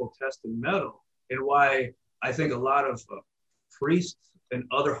part of this whole test and metal, and why I think a lot of priests and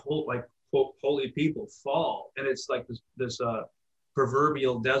other holy people fall. And it's like this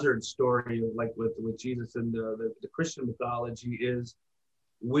proverbial desert story of like with Jesus and the Christian mythology is,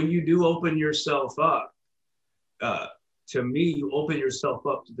 when you do open yourself up, to me, you open yourself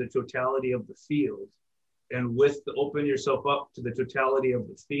up to the totality of the field. And with the open yourself up to the totality of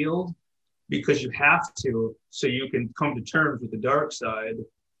the field, because you have to, so you can come to terms with the dark side,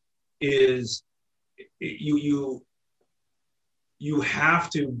 is you have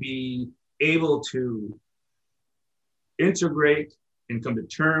to be able to integrate and come to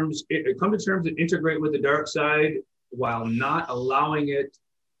terms and integrate with the dark side while not allowing it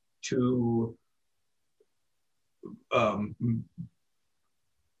to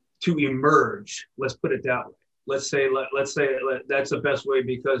emerge. Let's put it that way. Let's say that's the best way,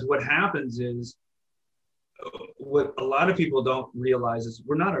 because what happens is, what a lot of people don't realize is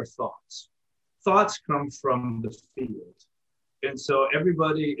we're not our thoughts. Thoughts come from the field. And so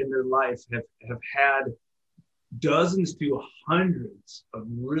everybody in their life have had dozens to hundreds of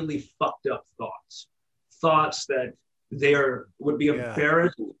really fucked up thoughts that would be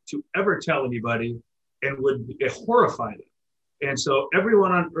embarrassed to ever tell anybody, and would horrify them. And so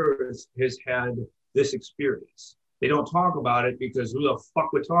everyone on earth has had this experience. They don't talk about it because who the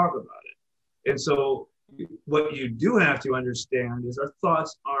fuck would talk about it? And so what you do have to understand is our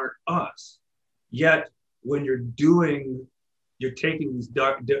thoughts aren't us. Yet when you're taking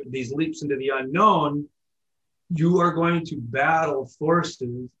these leaps into the unknown, you are going to battle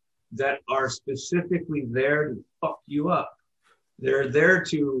forces that are specifically there to fuck you up. They're there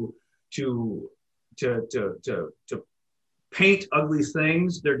to paint ugly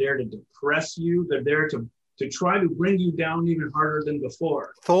things. They're there to depress you. They're there to try to bring you down even harder than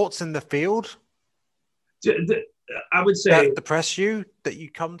before. Thoughts in the field? I would say that depress you, that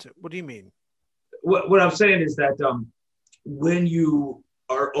you come to. What do you mean? What I'm saying is that when you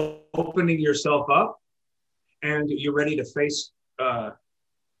are opening yourself up and you're ready to face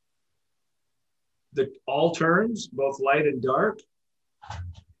all turns, both light and dark,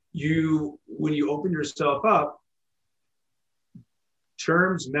 when you open yourself up,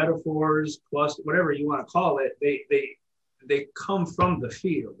 terms, metaphors, plus whatever you want to call it, they come from the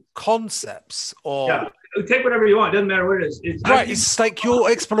field. Concepts, or take whatever you want. It doesn't matter what it is. It's like your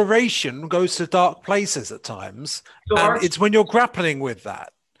exploration goes to dark places at times, and it's when you're grappling with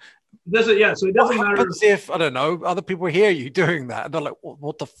that. So it doesn't matter. What happens if, I don't know, other people hear you doing that and they're like,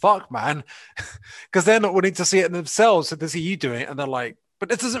 what the fuck, man? Because they're not willing to see it in themselves, so they see you doing it and they're like,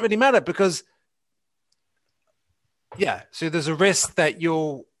 but it doesn't really matter because, so there's a risk that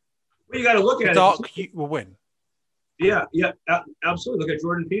you got to look at dark, you will win. Yeah, absolutely. Look at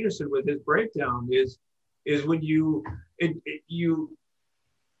Jordan Peterson with his breakdown is when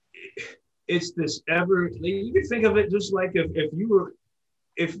it's this you can think of it just like if you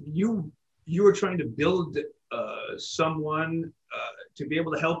were trying to build someone to be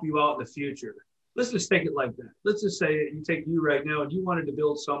able to help you out in the future. Let's just take it like that. Let's just say you take you right now and you wanted to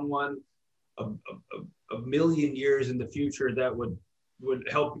build someone a million years in the future that would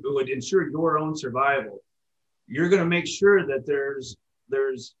ensure your own survival. You're going to make sure that there's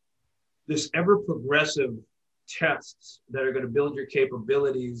this ever progressive tests that are going to build your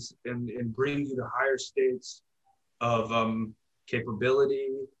capabilities and bring you to higher states of capability,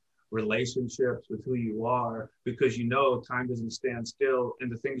 relationships with who you are, because you know time doesn't stand still,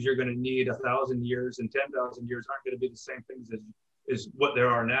 and the things you're going to need 1,000 years and 10,000 years aren't going to be the same things as what there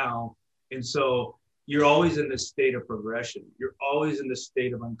are now. And so you're always in this state of progression. You're always in this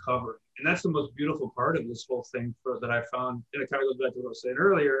state of uncovering. And that's the most beautiful part of this whole thing that I found. And it kind of goes back to what I was saying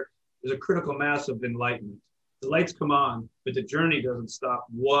earlier, there's a critical mass of enlightenment. The lights come on, but the journey doesn't stop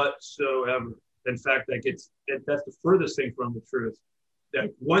whatsoever. In fact, that's the furthest thing from the truth.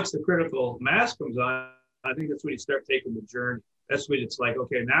 That once the critical mass comes on, I think that's when you start taking the journey. That's when it's like,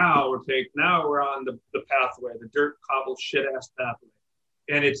 okay, now we're on the pathway, the dirt cobbled shit ass pathway.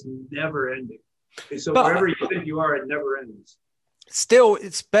 And it's never ending. And so wherever you think you are, it never ends. Still,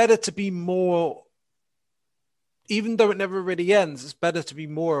 it's better to be more, even though it never really ends, it's better to be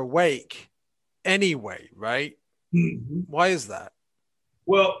more awake anyway, right? Mm-hmm. Why is that?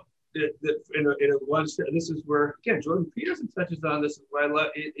 Well, this is where, again, Jordan Peterson touches on this. Why I love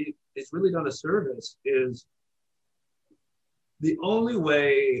it, it's really done a service is the only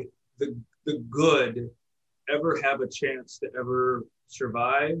way the good ever have a chance to ever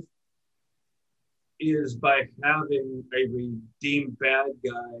survive is by having a redeemed bad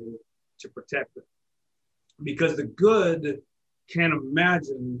guy to protect them. Because the good can't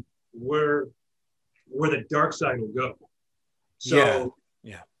imagine where the dark side will go. So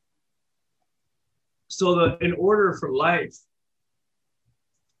yeah. So in order for life,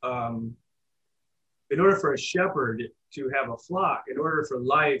 in order for a shepherd to have a flock, in order for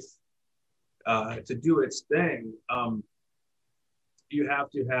life to do its thing, you have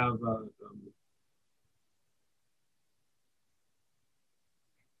to have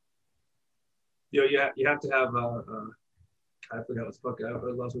you have to have I forgot what the fuck, I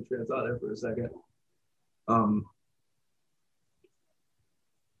lost my train of thought there for a second. God,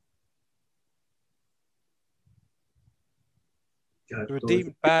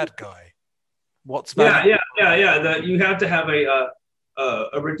 redeemed bad guy. What's that? Yeah. You have to have a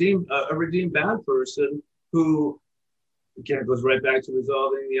redeemed bad person who, again, goes right back to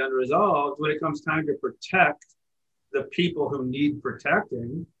resolving the unresolved. When it comes time to protect the people who need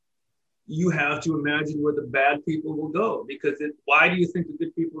protecting, you have to imagine where the bad people will go. Because why do you think the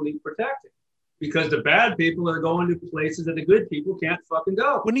good people need protecting? Because the bad people are going to places that the good people can't fucking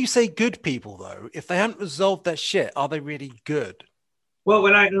go. When you say good people, though, if they haven't resolved their shit, are they really good? Well,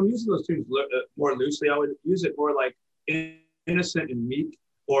 when I'm using those terms more loosely, I would use it more like innocent and meek,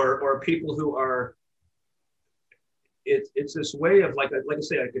 or people who are. It's this way of like I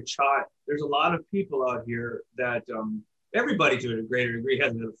say, like a child. There's a lot of people out here that everybody to a greater degree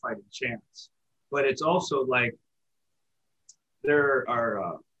hasn't had a fighting chance, but it's also like there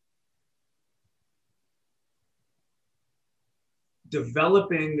are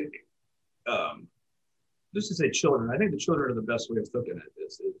developing. Just to say children, I think the children are the best way of looking at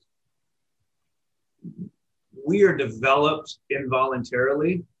this. Is we are developed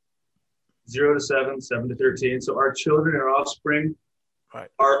involuntarily, 0 to 7, 7 to 13. So our children and our offspring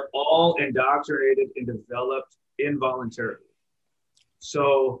are all indoctrinated and developed involuntarily.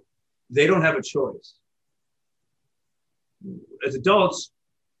 So they don't have a choice. As adults,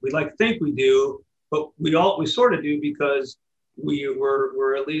 we like to think we do, but we sort of do because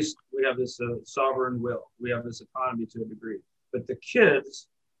we're at least we have this sovereign will. We have this autonomy to a degree. But the kids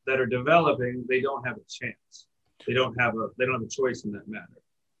that are developing, they don't have a chance. They don't have a choice in that matter.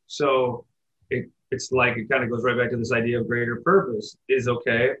 So it's like it kind of goes right back to this idea of greater purpose. Is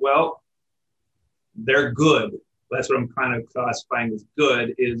okay. Well, they're good. That's what I'm kind of classifying as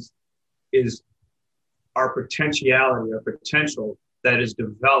good. Is our potentiality, our potential that is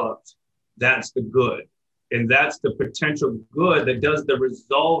developed. That's the good. And that's the potential good that does the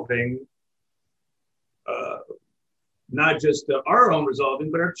resolving, not just our own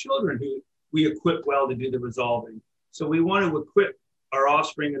resolving, but our children who we equip well to do the resolving. So we want to equip our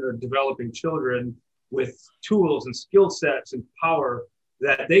offspring and our developing children with tools and skill sets and power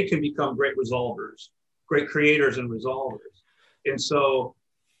that they can become great resolvers, great creators and resolvers. And so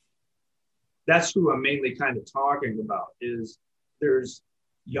that's who I'm mainly kind of talking about is there's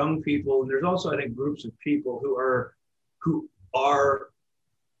young people, and there's also, I think, groups of people who are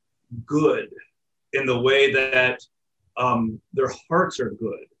good in the way that their hearts are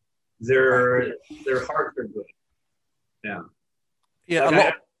good. Their hearts are good. Yeah. Yeah.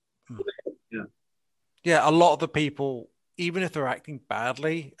 Like a lot of the people, even if they're acting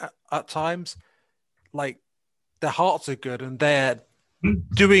badly at times, like their hearts are good and they're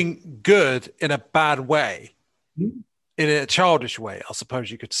doing good in a bad way. In a childish way, I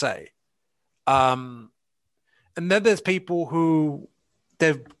suppose you could say. And then there's people who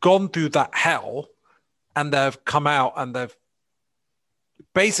they've gone through that hell and they've come out and they've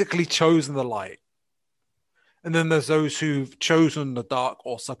basically chosen the light. And then there's those who've chosen the dark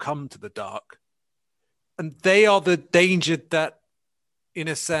or succumbed to the dark. And they are the danger that, in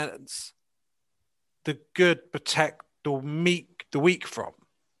a sense, the good protect the weak from.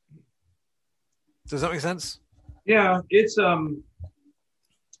 Does that make sense? Yeah, it's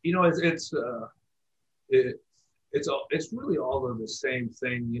it's really all of the same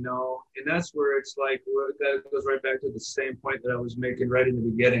thing, and that's where it's like that goes right back to the same point that I was making right in the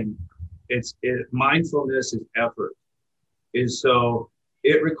beginning. Mindfulness is effort, so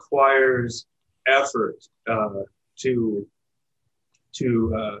it requires effort to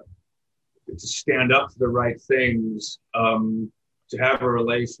stand up for the right things, to have a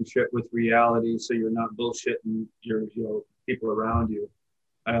relationship with reality, so you're not bullshitting your people around you,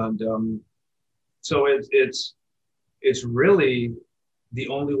 and so it's really the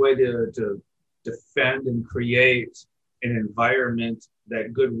only way to defend and create an environment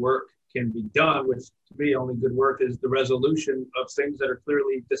that good work can be done, which to me only good work is the resolution of things that are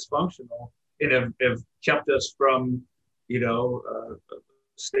clearly dysfunctional and have kept us from a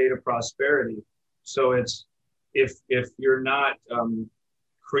state of prosperity. So it's if you're not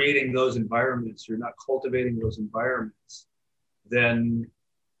creating those environments, you're not cultivating those environments, then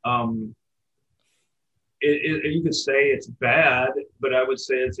you could say it's bad, but I would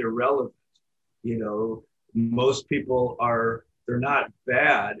say it's irrelevant. Most people they're not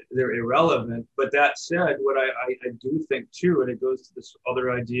bad, they're irrelevant. But that said, what I do think too, and it goes to this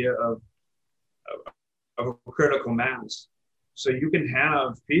other idea of a critical mass. So you can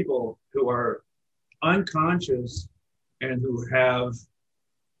have people who are unconscious and who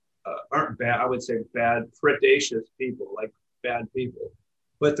aren't bad, I would say bad, predacious people, like bad people.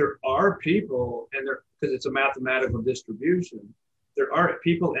 But there are people, and because it's a mathematical distribution, there are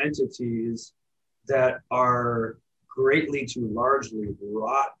people, entities that are greatly to largely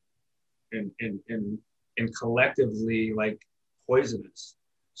rot and collectively like poisonous.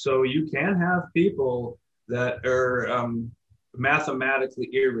 So you can have people that are mathematically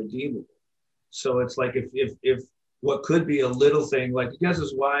irredeemable. So it's like if what could be a little thing, like I guess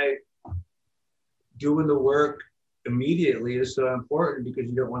is why doing the work immediately is so important, because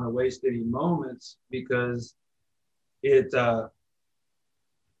you don't want to waste any moments, because it all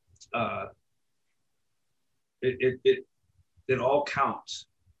counts,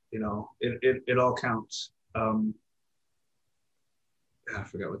 it all counts. I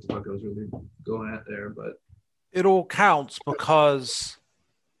forgot what the fuck I was really going at there, but it all counts because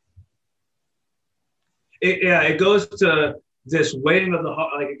it goes to this weighing of the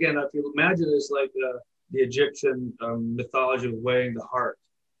heart. Like again, if you imagine this like the Egyptian mythology of weighing the heart.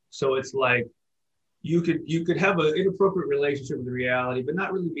 So it's like you could have an inappropriate relationship with reality, but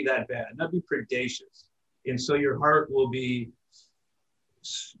not really be that bad, not be predacious. And so your heart will be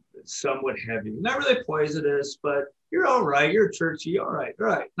somewhat heavy, not really poisonous, but you're all right. You're churchy. All right.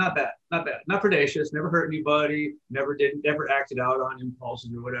 Not bad. Not predacious. Never hurt anybody. Never acted out on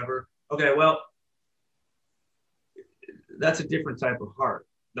impulses or whatever. Okay. Well, that's a different type of heart.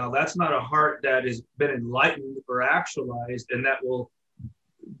 Now, that's not a heart that has been enlightened or actualized, and that will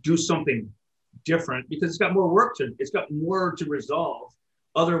do something different because it's got more to resolve.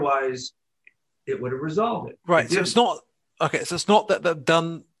 Otherwise, it would have resolved it. Right. So it's not okay. So it's not that they've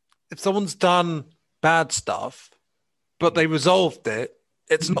done. If someone's done bad stuff, but they resolved it,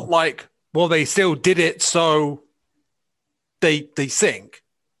 it's not like, well, they still did it, so they sink.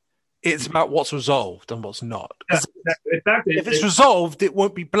 It's about what's resolved and what's not. Yeah, in fact, if it's resolved, it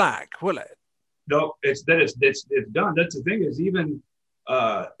won't be black, will it? No, it's done. That's the thing, is even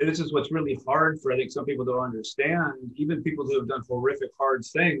this is what's really hard for, I think, some people to understand. Even people who have done horrific, hard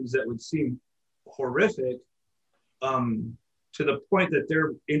things that would seem horrific, to the point that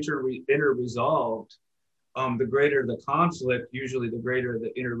they're inner resolved, the greater the conflict, usually the greater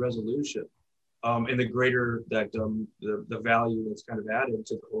the inner resolution, and the greater that the value that's kind of added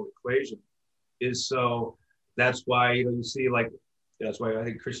to the whole equation is. So that's why you see, like, that's why I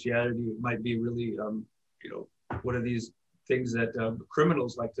think Christianity might be really one of these things that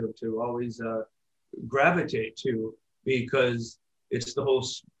criminals like to always gravitate to, because it's the whole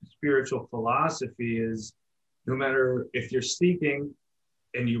spiritual philosophy is, no matter if you're seeking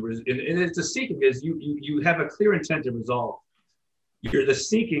and it's a seeking is you have a clear intent to resolve. You're the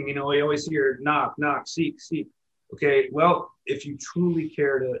seeking, you always hear knock, seek. Okay, well, if you truly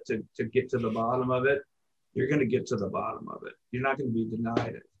care to get to the bottom of it, you're going to get to the bottom of it. You're not going to be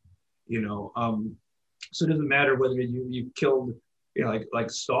denied it, so it doesn't matter whether you killed,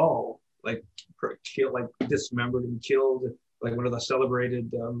 like Saul, like dismembered and killed, like one of the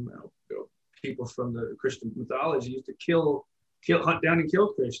celebrated people from the Christian mythology used to hunt down and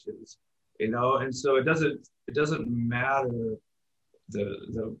kill Christians, and so it doesn't matter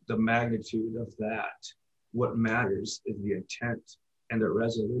the magnitude of that. What matters is the intent and the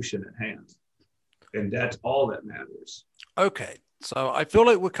resolution at hand, and that's all that matters. Okay, so I feel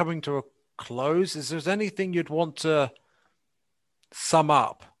like we're coming to a close. Is there anything you'd want to sum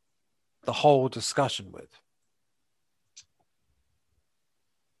up the whole discussion with?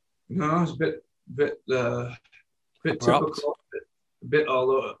 No, it's a bit typical, a bit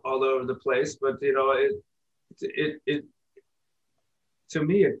all over the place, but it to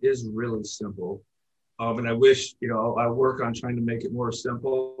me it is really simple, and I wish I work on trying to make it more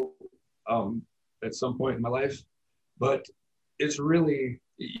simple at some point in my life, but it's really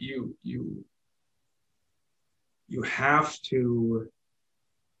you have to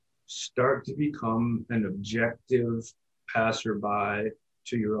start to become an objective passerby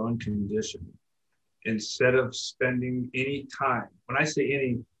to your own condition instead of spending any time. When I say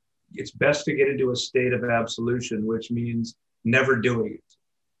any, it's best to get into a state of absolution, which means never doing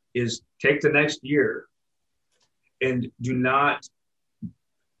it. Is take the next year and do not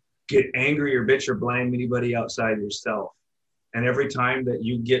get angry or bitch or blame anybody outside yourself. And every time that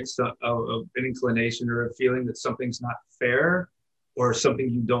you get an inclination or a feeling that something's not fair or something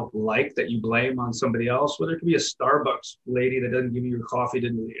you don't like that you blame on somebody else, whether it could be a Starbucks lady that doesn't give you your coffee,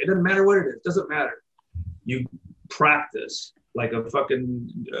 it doesn't matter what it is, it doesn't matter. You practice like a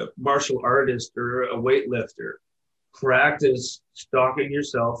fucking martial artist or a weightlifter. Practice stalking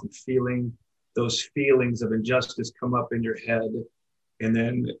yourself and feeling those feelings of injustice come up in your head, and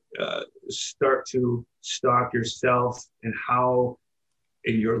then start to stalk yourself and how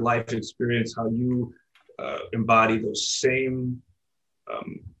in your life experience, how you embody those same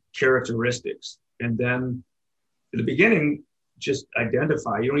characteristics. And then in the beginning, just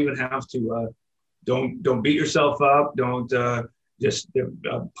identify. You don't even have to, don't beat yourself up. Don't just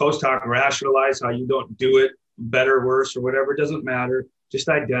post hoc rationalize how you don't do it better, worse, or whatever. It doesn't matter. Just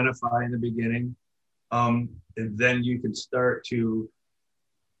identify in the beginning. And then you can start to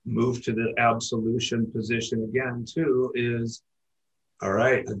move to the absolution position again too, is, all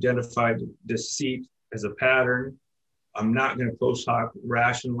right, identified deceit as a pattern. I'm not going to post hoc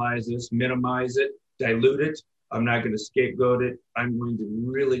rationalize this, minimize it, dilute it. I'm not going to scapegoat it. I'm going to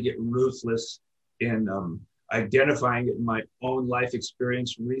really get ruthless in identifying it in my own life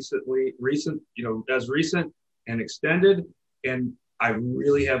experience recent, as recent and extended. And I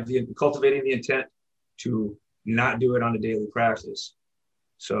really have cultivating the intent to not do it on a daily practice.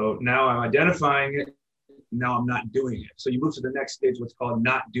 So now I'm identifying it. Now I'm not doing it. So you move to the next stage, what's called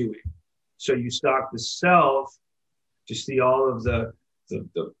not doing. So you stalk the self to see all of the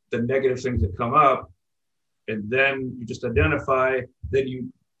negative things that come up, and then you just identify.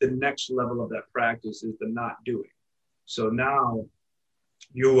 Then the next level of that practice is the not doing. So now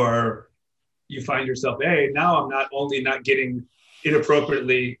you find yourself, hey, now I'm not only not getting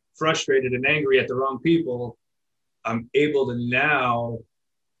inappropriately frustrated and angry at the wrong people, I'm able to now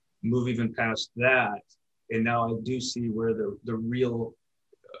move even past that. And now I do see where the real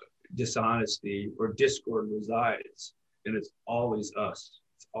dishonesty or discord resides. And it's always us.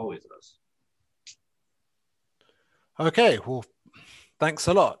 It's always us. Okay. Well, thanks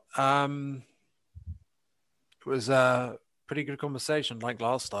a lot. It was a pretty good conversation like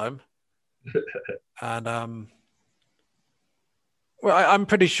last time. And well, I'm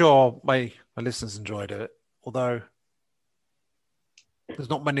pretty sure my listeners enjoyed it, although there's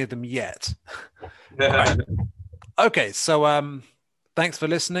not many of them yet. Right. Okay, so thanks for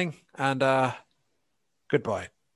listening, and goodbye.